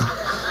promise you.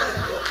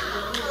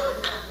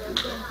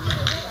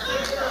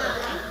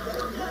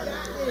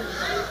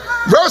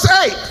 Verse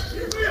 8.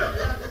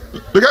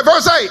 Look at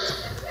verse 8.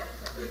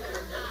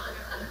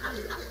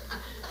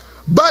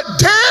 But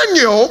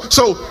Daniel,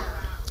 so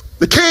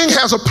the king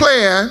has a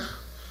plan,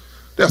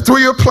 a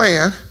 3-year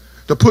plan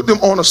to put them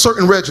on a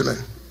certain regimen.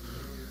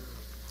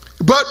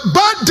 But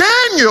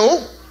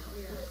Daniel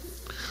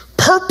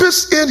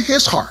purposed in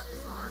his heart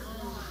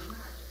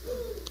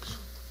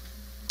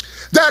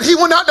that he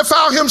will not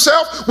defile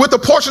himself with a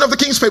portion of the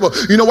king's table.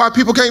 You know why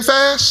people can't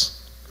fast?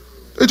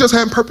 They just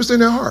haven't purpose in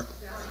their heart.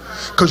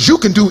 Because you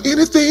can do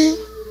anything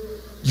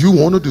you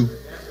want to do.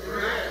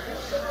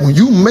 When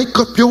you make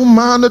up your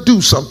mind to do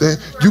something,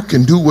 you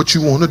can do what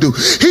you want to do.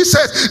 He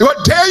says,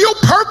 but Daniel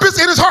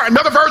purpose in his heart.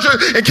 Another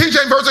version, in King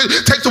James Version,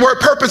 takes the word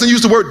purpose and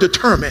use the word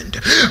determined.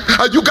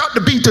 You got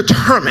to be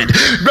determined.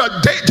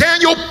 But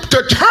Daniel,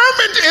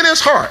 determined in his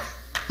heart,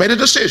 made a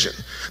decision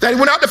that he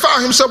would not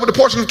defile himself with a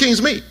portion of the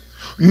king's meat,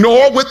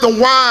 nor with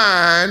the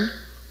wine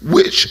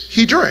which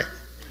he drank.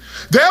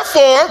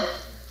 Therefore,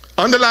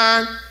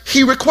 underline,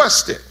 he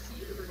requested.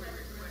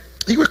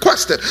 He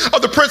requested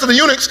of the prince of the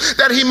eunuchs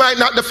that he might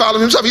not defile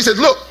himself. He said,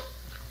 look,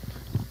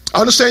 I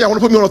understand y'all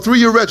want to put me on a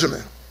 3-year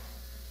regimen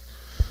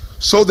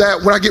so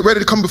that when I get ready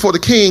to come before the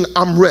king,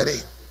 I'm ready.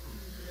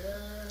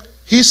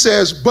 He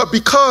says, but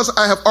because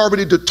I have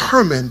already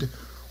determined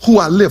who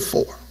I live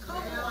for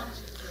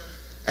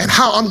and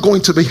how I'm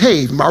going to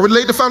behave, I already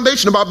laid the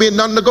foundation about being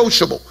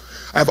non-negotiable.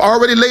 I've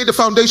already laid the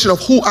foundation of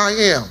who I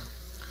am.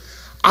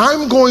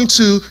 I'm going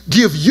to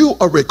give you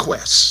a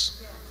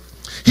request.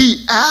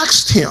 He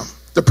asked him,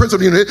 the prince of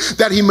the eunuchs,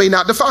 that he may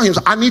not defile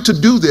himself. I need to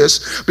do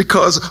this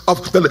because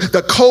of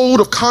the code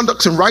of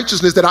conduct and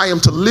righteousness that I am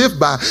to live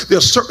by. There are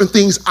certain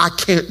things I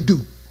can't do.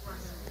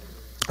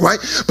 Right?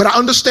 But I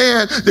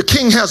understand the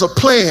king has a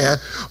plan,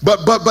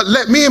 but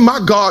let me and my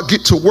God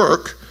get to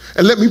work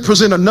and let me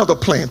present another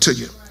plan to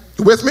you.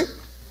 You with me?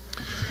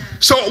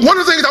 So one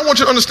of the things I want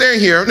you to understand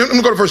here, let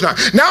me go to verse 9.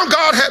 Now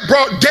God had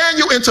brought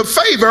Daniel into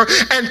favor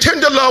and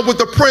tender love with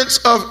the prince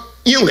of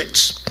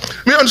eunuchs.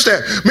 Let me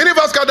understand. Many of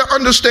us got to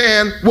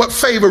understand what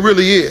favor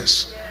really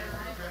is.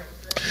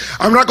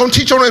 I'm not going to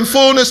teach on it in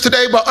fullness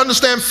today, but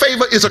understand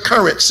favor is a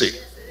currency.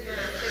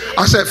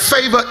 I said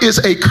favor is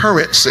a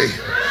currency.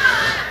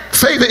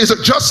 Favor is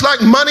just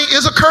like money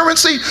is a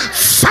currency.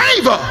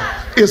 Favor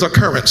is a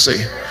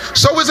currency.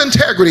 So is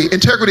integrity.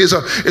 Integrity is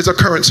a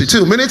currency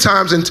too. Many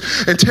times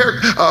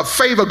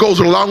favor goes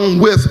along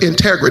with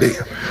integrity.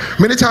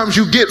 Many times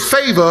you get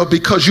favor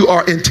because you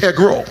are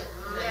integral.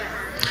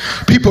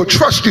 People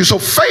trust you. So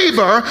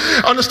favor,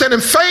 understanding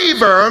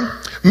favor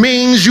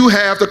means you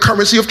have the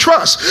currency of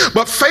trust.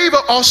 But favor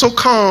also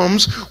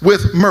comes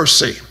with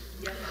mercy.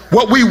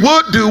 What we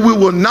would do, we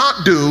will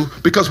not do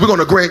because we're going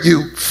to grant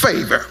you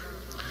favor.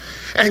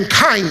 and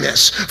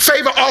kindness.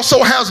 Favor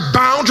also has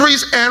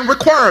boundaries and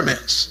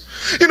requirements.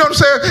 You know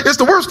what I'm saying? It's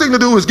the worst thing to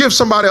do is give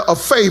somebody a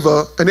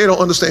favor and they don't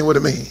understand what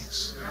it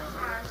means.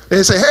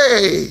 They say,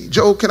 hey,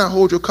 Joe, can I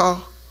hold your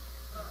car?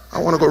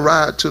 I want to go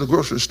ride to the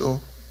grocery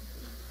store.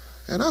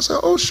 And I said,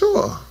 oh,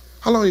 sure.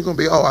 How long are you going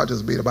to be? Oh, I'll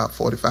just be about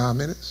 45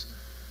 minutes.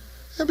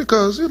 And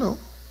because, you know,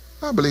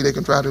 I believe they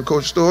can drive to the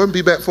grocery store and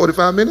be back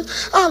 45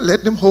 minutes, I'll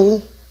let them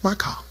hold my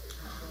car.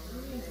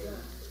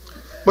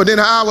 But then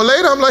an hour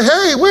later, I'm like,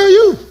 hey, where are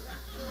you?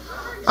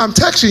 I'm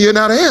texting you, you're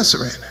not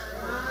answering.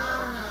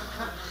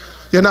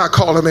 You're not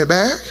calling me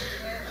back.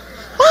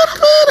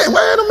 Wait a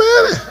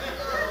minute.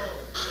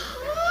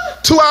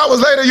 2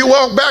 hours later, you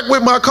walk back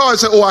with my car and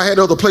say, oh, I had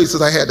other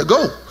places I had to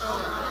go.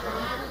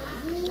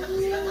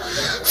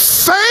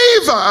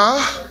 Favor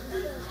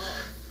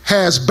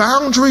has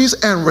boundaries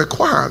and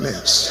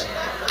requirements.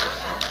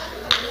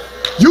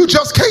 You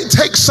just can't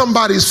take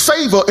somebody's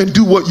favor and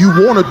do what you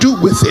want to do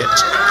with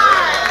it.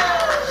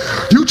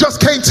 You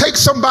just can't take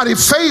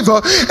somebody's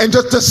favor and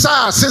just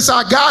decide, since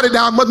I got it,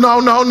 no.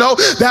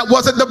 That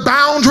wasn't the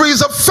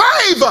boundaries of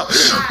favor.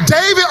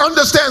 David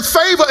understands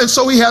favor, and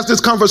so he has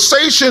this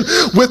conversation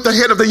with the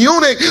head of the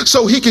eunuch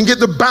so he can get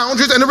the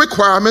boundaries and the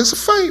requirements of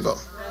favor.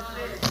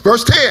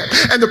 Verse 10,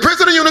 and the prince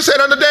of the eunuch said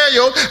unto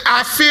Daniel,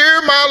 I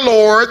fear my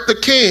lord the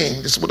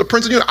king. This is what the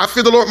prince of the eunuch, I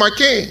fear the Lord my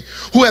king,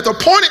 who hath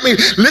appointed me.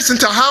 Listen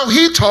to how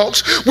he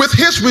talks with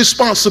his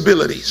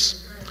responsibilities.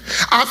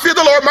 I fear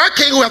the Lord my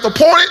king, who hath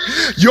appointed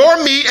your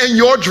meat and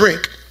your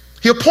drink.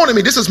 He appointed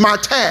me. This is my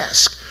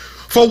task.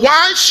 For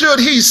why should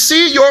he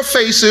see your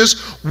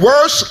faces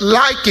worse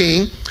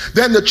liking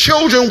than the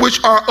children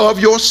which are of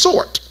your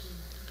sort?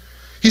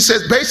 He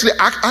says, basically,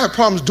 I have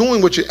problems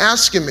doing what you're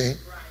asking me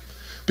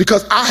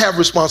because I have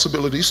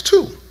responsibilities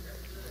too.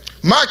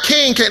 My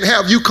king can't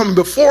have you come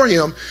before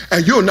him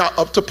and you're not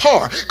up to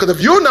par. Because if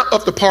you're not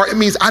up to par, it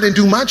means I didn't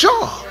do my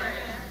job.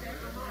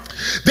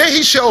 Then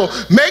he shall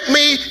make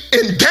me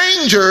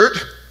endangered.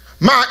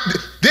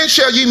 Then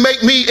shall ye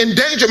make me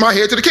endanger my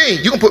head to the king.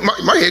 You can put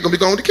my head gonna be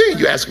going to the king.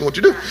 You ask me what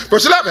you do.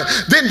 Verse 11.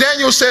 Then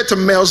Daniel said to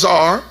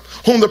Melzar,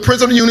 whom the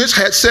prince of the eunuchs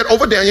had set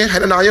over Daniel,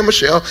 Hananiah,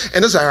 Mishael,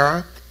 and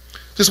Azariah.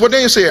 This is what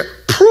Daniel said.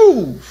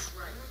 Prove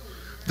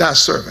thy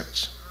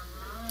servants.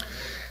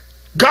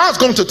 God's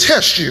going to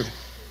test you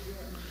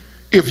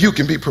if you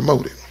can be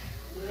promoted.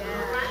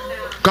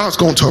 God's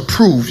going to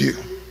approve you.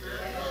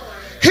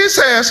 He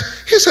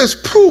says,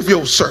 prove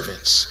your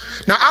servants.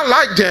 Now, I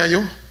like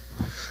Daniel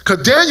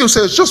because Daniel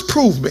says, just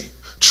prove me.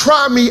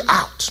 Try me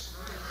out.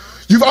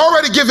 You've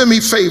already given me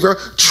favor.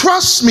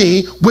 Trust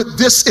me with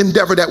this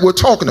endeavor that we're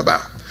talking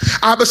about.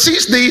 I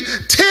beseech thee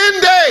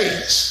 10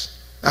 days.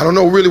 I don't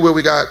know really where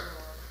we got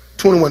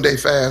 21-day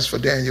fast for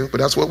Daniel, but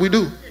that's what we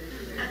do.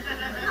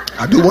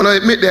 I do want to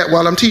admit that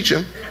while I'm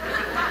teaching.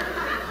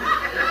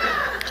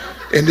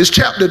 In this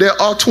chapter, there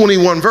are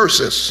 21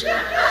 verses.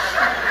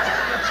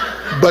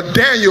 But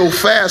Daniel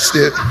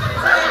fasted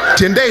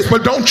 10 days.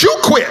 But don't you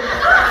quit.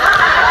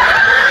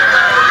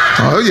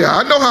 Oh yeah,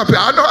 I know how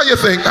you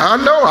think. I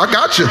know, I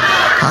got you.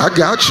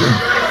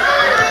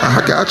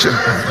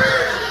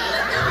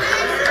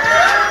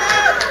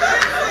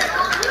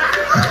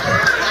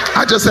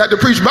 I just had to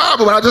preach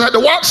Bible, but I just had to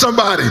watch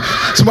somebody.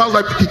 Somebody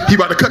was like, he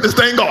about to cut this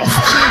thing off.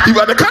 He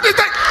about to cut this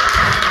thing.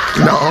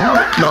 No.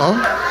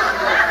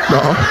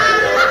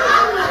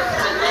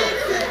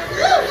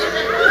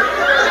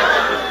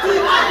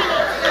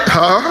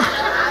 Huh?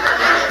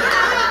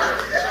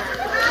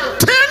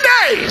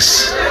 10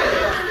 days.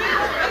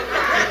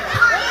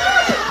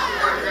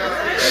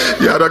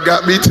 Y'all done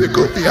got me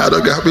tickled.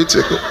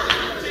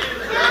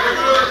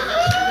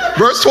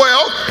 Verse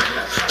 12.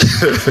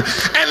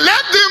 And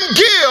let them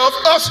give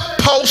us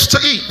posts to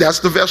eat. That's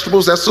the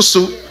vegetables, that's the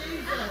soup.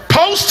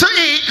 Posts to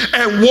eat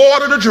and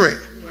water to drink.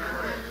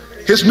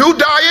 His new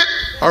diet,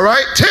 all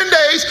right, 10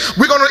 days,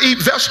 we're going to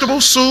eat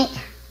vegetable soup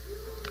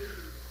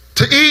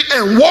to eat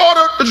and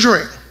water to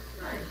drink.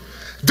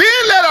 Then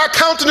let our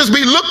countenance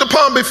be looked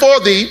upon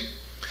before thee,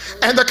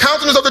 and the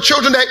countenance of the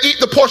children that eat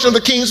the portion of the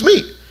king's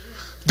meat.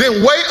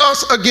 Then weigh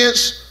us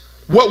against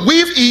what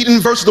we've eaten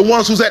versus the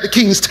ones who's at the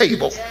king's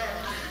table,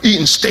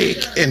 eating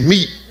steak and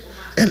meat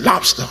and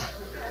lobster.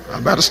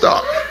 I'm about to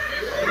stop.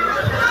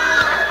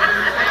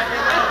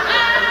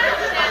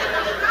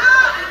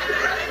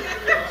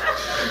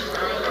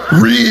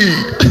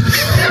 Read.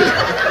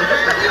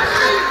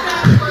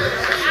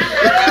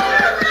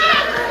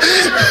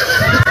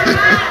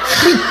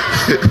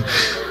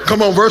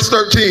 Come on, verse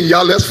 13,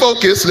 y'all. Let's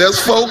focus. And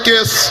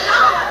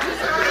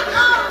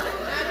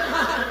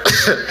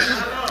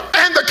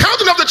the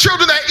countenance of the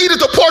children that eateth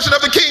the portion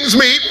of the king's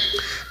meat,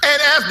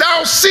 and as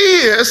thou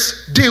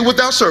seest, deal with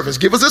thy servants.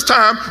 Give us this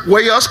time,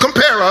 weigh us,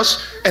 compare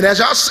us, and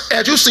as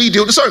you see,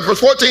 deal with the servants. Verse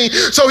 14,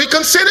 so he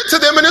consented to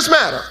them in this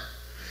matter,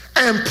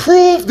 and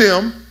proved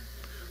them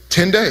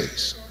 10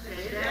 days.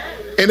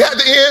 And at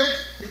the end,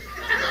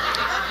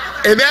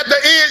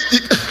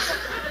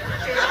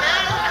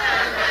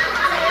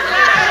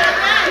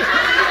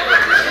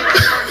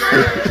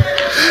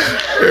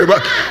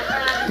 everybody,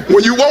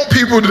 When you want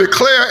people to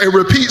declare and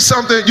repeat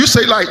something, you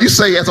say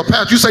as a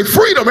pastor, you say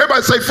freedom.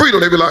 Everybody say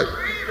freedom. They be like,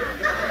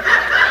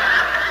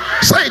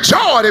 say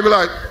joy. They be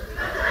like,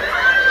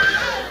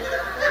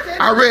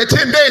 I read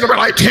 10 days. They be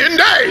like, 10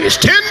 days,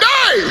 10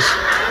 days.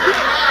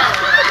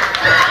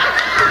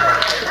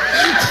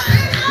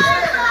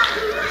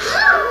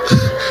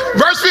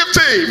 Verse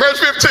 15.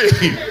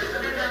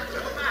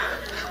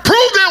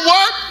 Prove them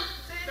what?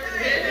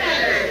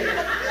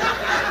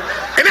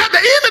 And at the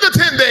end of the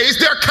 10 days,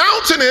 their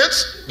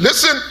countenance,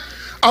 listen,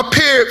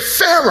 appeared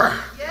fairer,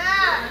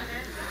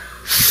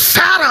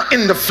 fatter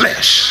in the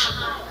flesh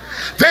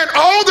than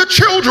all the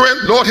children,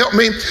 Lord help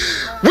me,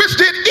 which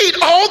did eat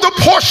all the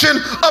portion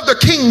of the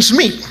king's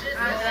meat.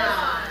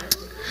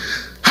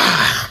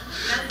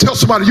 Tell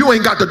somebody, you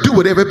ain't got to do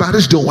what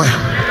everybody's doing.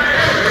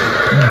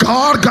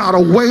 God got a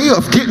way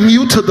of getting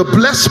you to the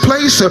blessed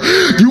place.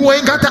 You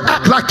ain't got to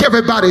act like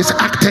everybody's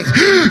acting.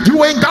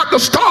 You ain't got to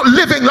start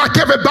living like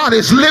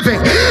everybody's living.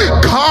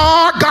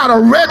 God got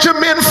a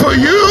regimen for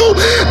you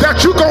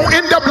that you're going to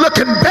end up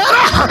looking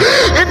better,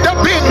 end up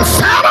being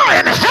fatter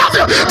and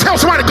healthier. Tell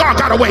somebody, God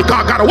got a way,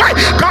 God got a way,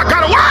 God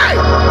got a way.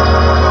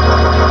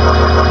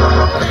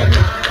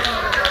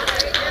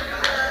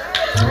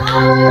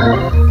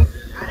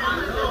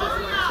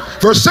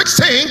 Verse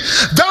 16,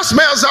 thus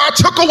Melzar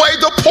took away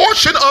the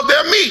portion of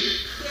their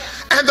meat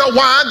and the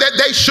wine that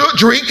they should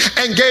drink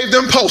and gave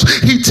them posts.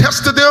 He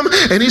tested them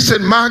and he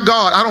said, my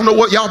God, I don't know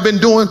what y'all been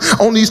doing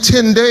on these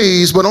 10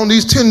 days, but on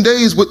these 10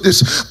 days with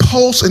this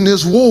pulse and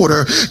this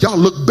water, y'all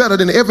look better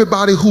than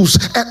everybody who's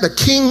at the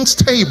king's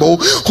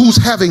table, who's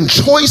having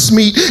choice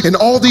meat and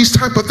all these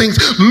type of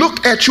things.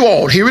 Look at you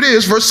all. Here it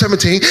is, verse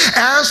 17.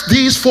 As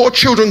these 4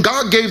 children,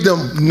 God gave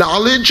them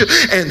knowledge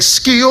and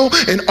skill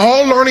and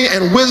all learning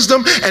and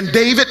wisdom, and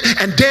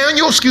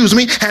Daniel,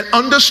 had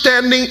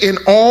understanding in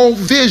all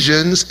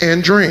visions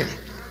and dream.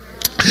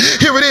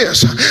 Here it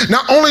is.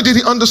 Not only did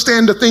he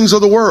understand the things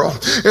of the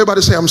world.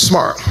 Everybody say, I'm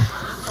smart.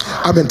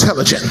 I'm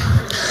intelligent.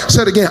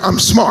 Say it again. I'm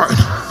smart.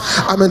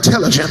 I'm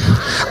intelligent.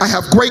 I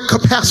have great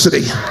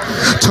capacity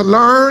to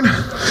learn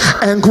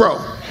and grow.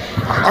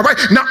 All right.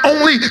 Not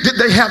only did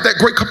they have that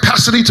great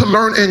capacity to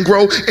learn and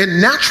grow in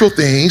natural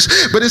things,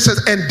 but it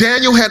says, and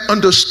Daniel had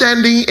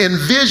understanding in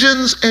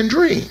visions and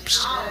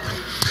dreams.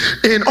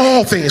 In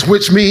all things,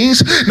 which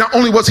means not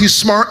only was he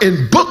smart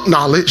in book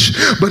knowledge,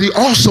 but he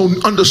also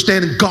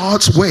understood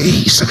God's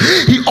ways.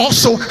 He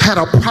also had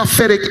a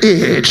prophetic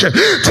edge.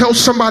 Tell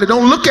somebody,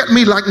 don't look at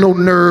me like no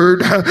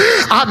nerd.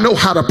 I know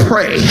how to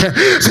pray.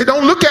 Say,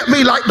 don't look at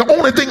me like the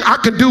only thing I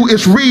can do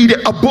is read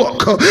a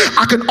book.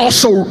 I can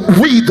also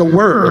read the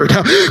word.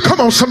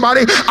 Come on,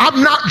 somebody.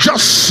 I'm not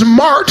just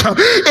smart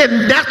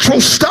in natural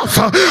stuff.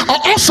 I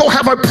also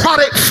have a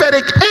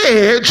prophetic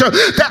edge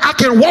that I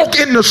can walk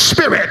in the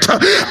spirit.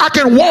 I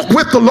can walk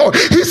with the Lord.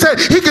 He said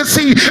he can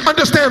see,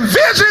 understand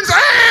visions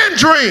and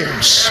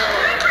dreams.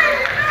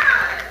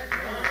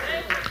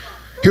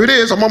 Here it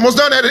is. I'm almost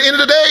done. At the end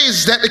of the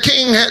days that the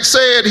king had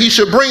said he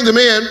should bring them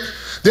in,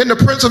 then the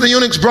prince of the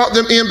eunuchs brought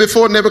them in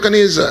before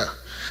Nebuchadnezzar.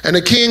 And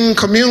the king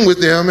communed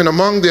with them, and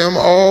among them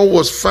all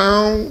was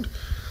found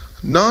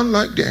none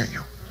like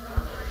Daniel,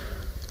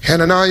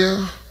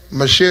 Hananiah,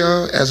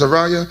 Mishael,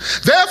 Azariah.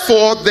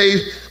 Therefore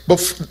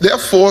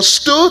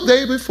stood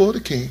they before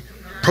the king,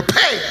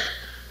 prepared,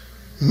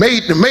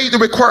 made the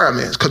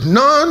requirements, because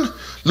none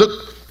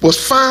was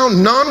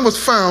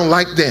found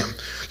like them.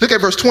 Look at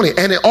verse 20.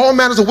 And in all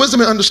matters of wisdom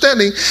and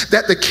understanding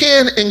that the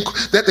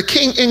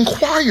king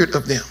inquired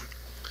of them.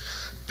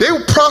 They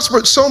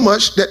prospered so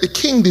much that the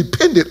king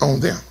depended on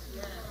them.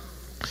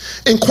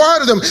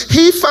 Inquired of them.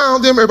 He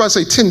found them, everybody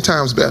say 10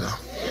 times better.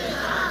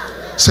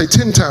 Say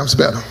 10 times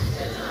better.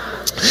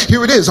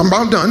 Here it is. I'm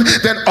about done.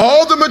 Then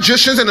all the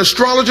magicians and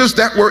astrologers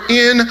that were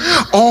in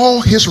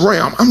all his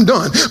realm. I'm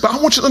done. But I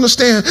want you to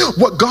understand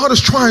what God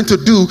is trying to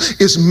do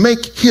is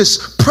make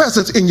his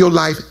presence in your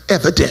life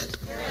evident.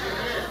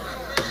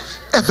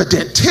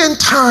 Evident. 10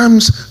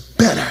 times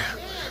better.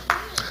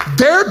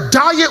 Their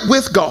diet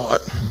with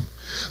God,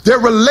 their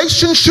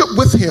relationship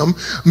with him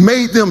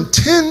made them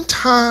 10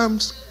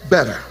 times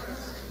better.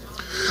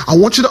 I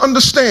want you to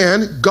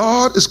understand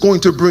God is going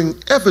to bring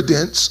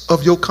evidence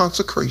of your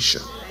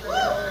consecration.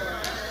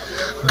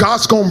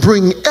 God's going to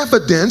bring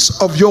evidence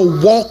of your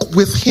walk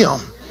with him.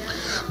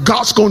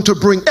 God's going to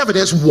bring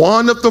evidence.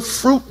 One of the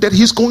fruit that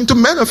he's going to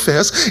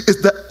manifest is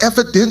the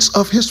evidence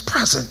of his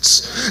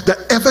presence, the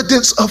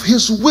evidence of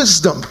his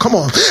wisdom. Come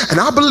on. And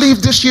I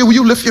believe this year, will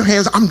you lift your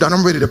hands? I'm done.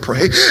 I'm ready to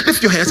pray.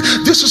 Lift your hands.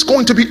 This is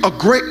going to be a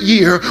great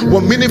year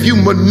where many of you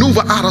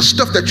maneuver out of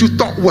stuff that you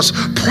thought was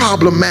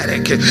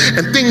problematic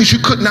and things you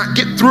could not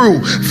get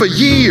through for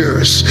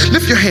years.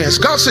 Lift your hands.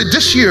 God said,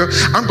 this year,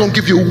 I'm going to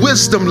give you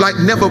wisdom like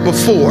never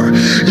before.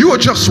 You are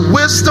just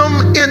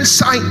wisdom,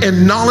 insight,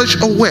 and knowledge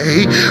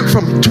away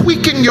from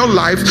tweaking your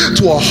life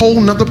to a whole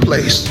nother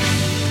place.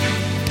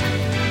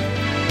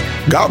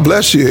 God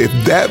bless you. If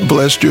that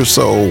blessed your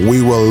soul,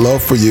 we will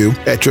love for you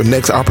at your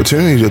next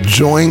opportunity to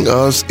join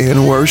us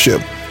in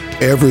worship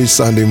every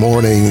Sunday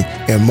morning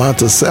in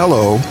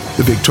Monticello,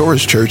 the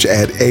Victorious Church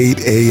at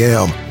 8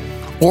 a.m.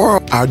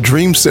 or our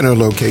Dream Center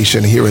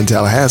location here in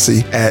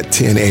Tallahassee at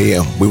 10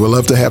 a.m. We would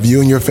love to have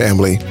you and your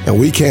family, and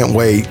we can't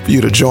wait for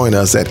you to join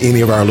us at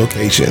any of our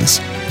locations.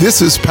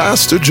 This is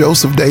Pastor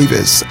Joseph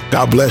Davis.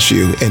 God bless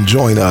you, and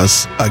join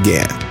us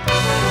again.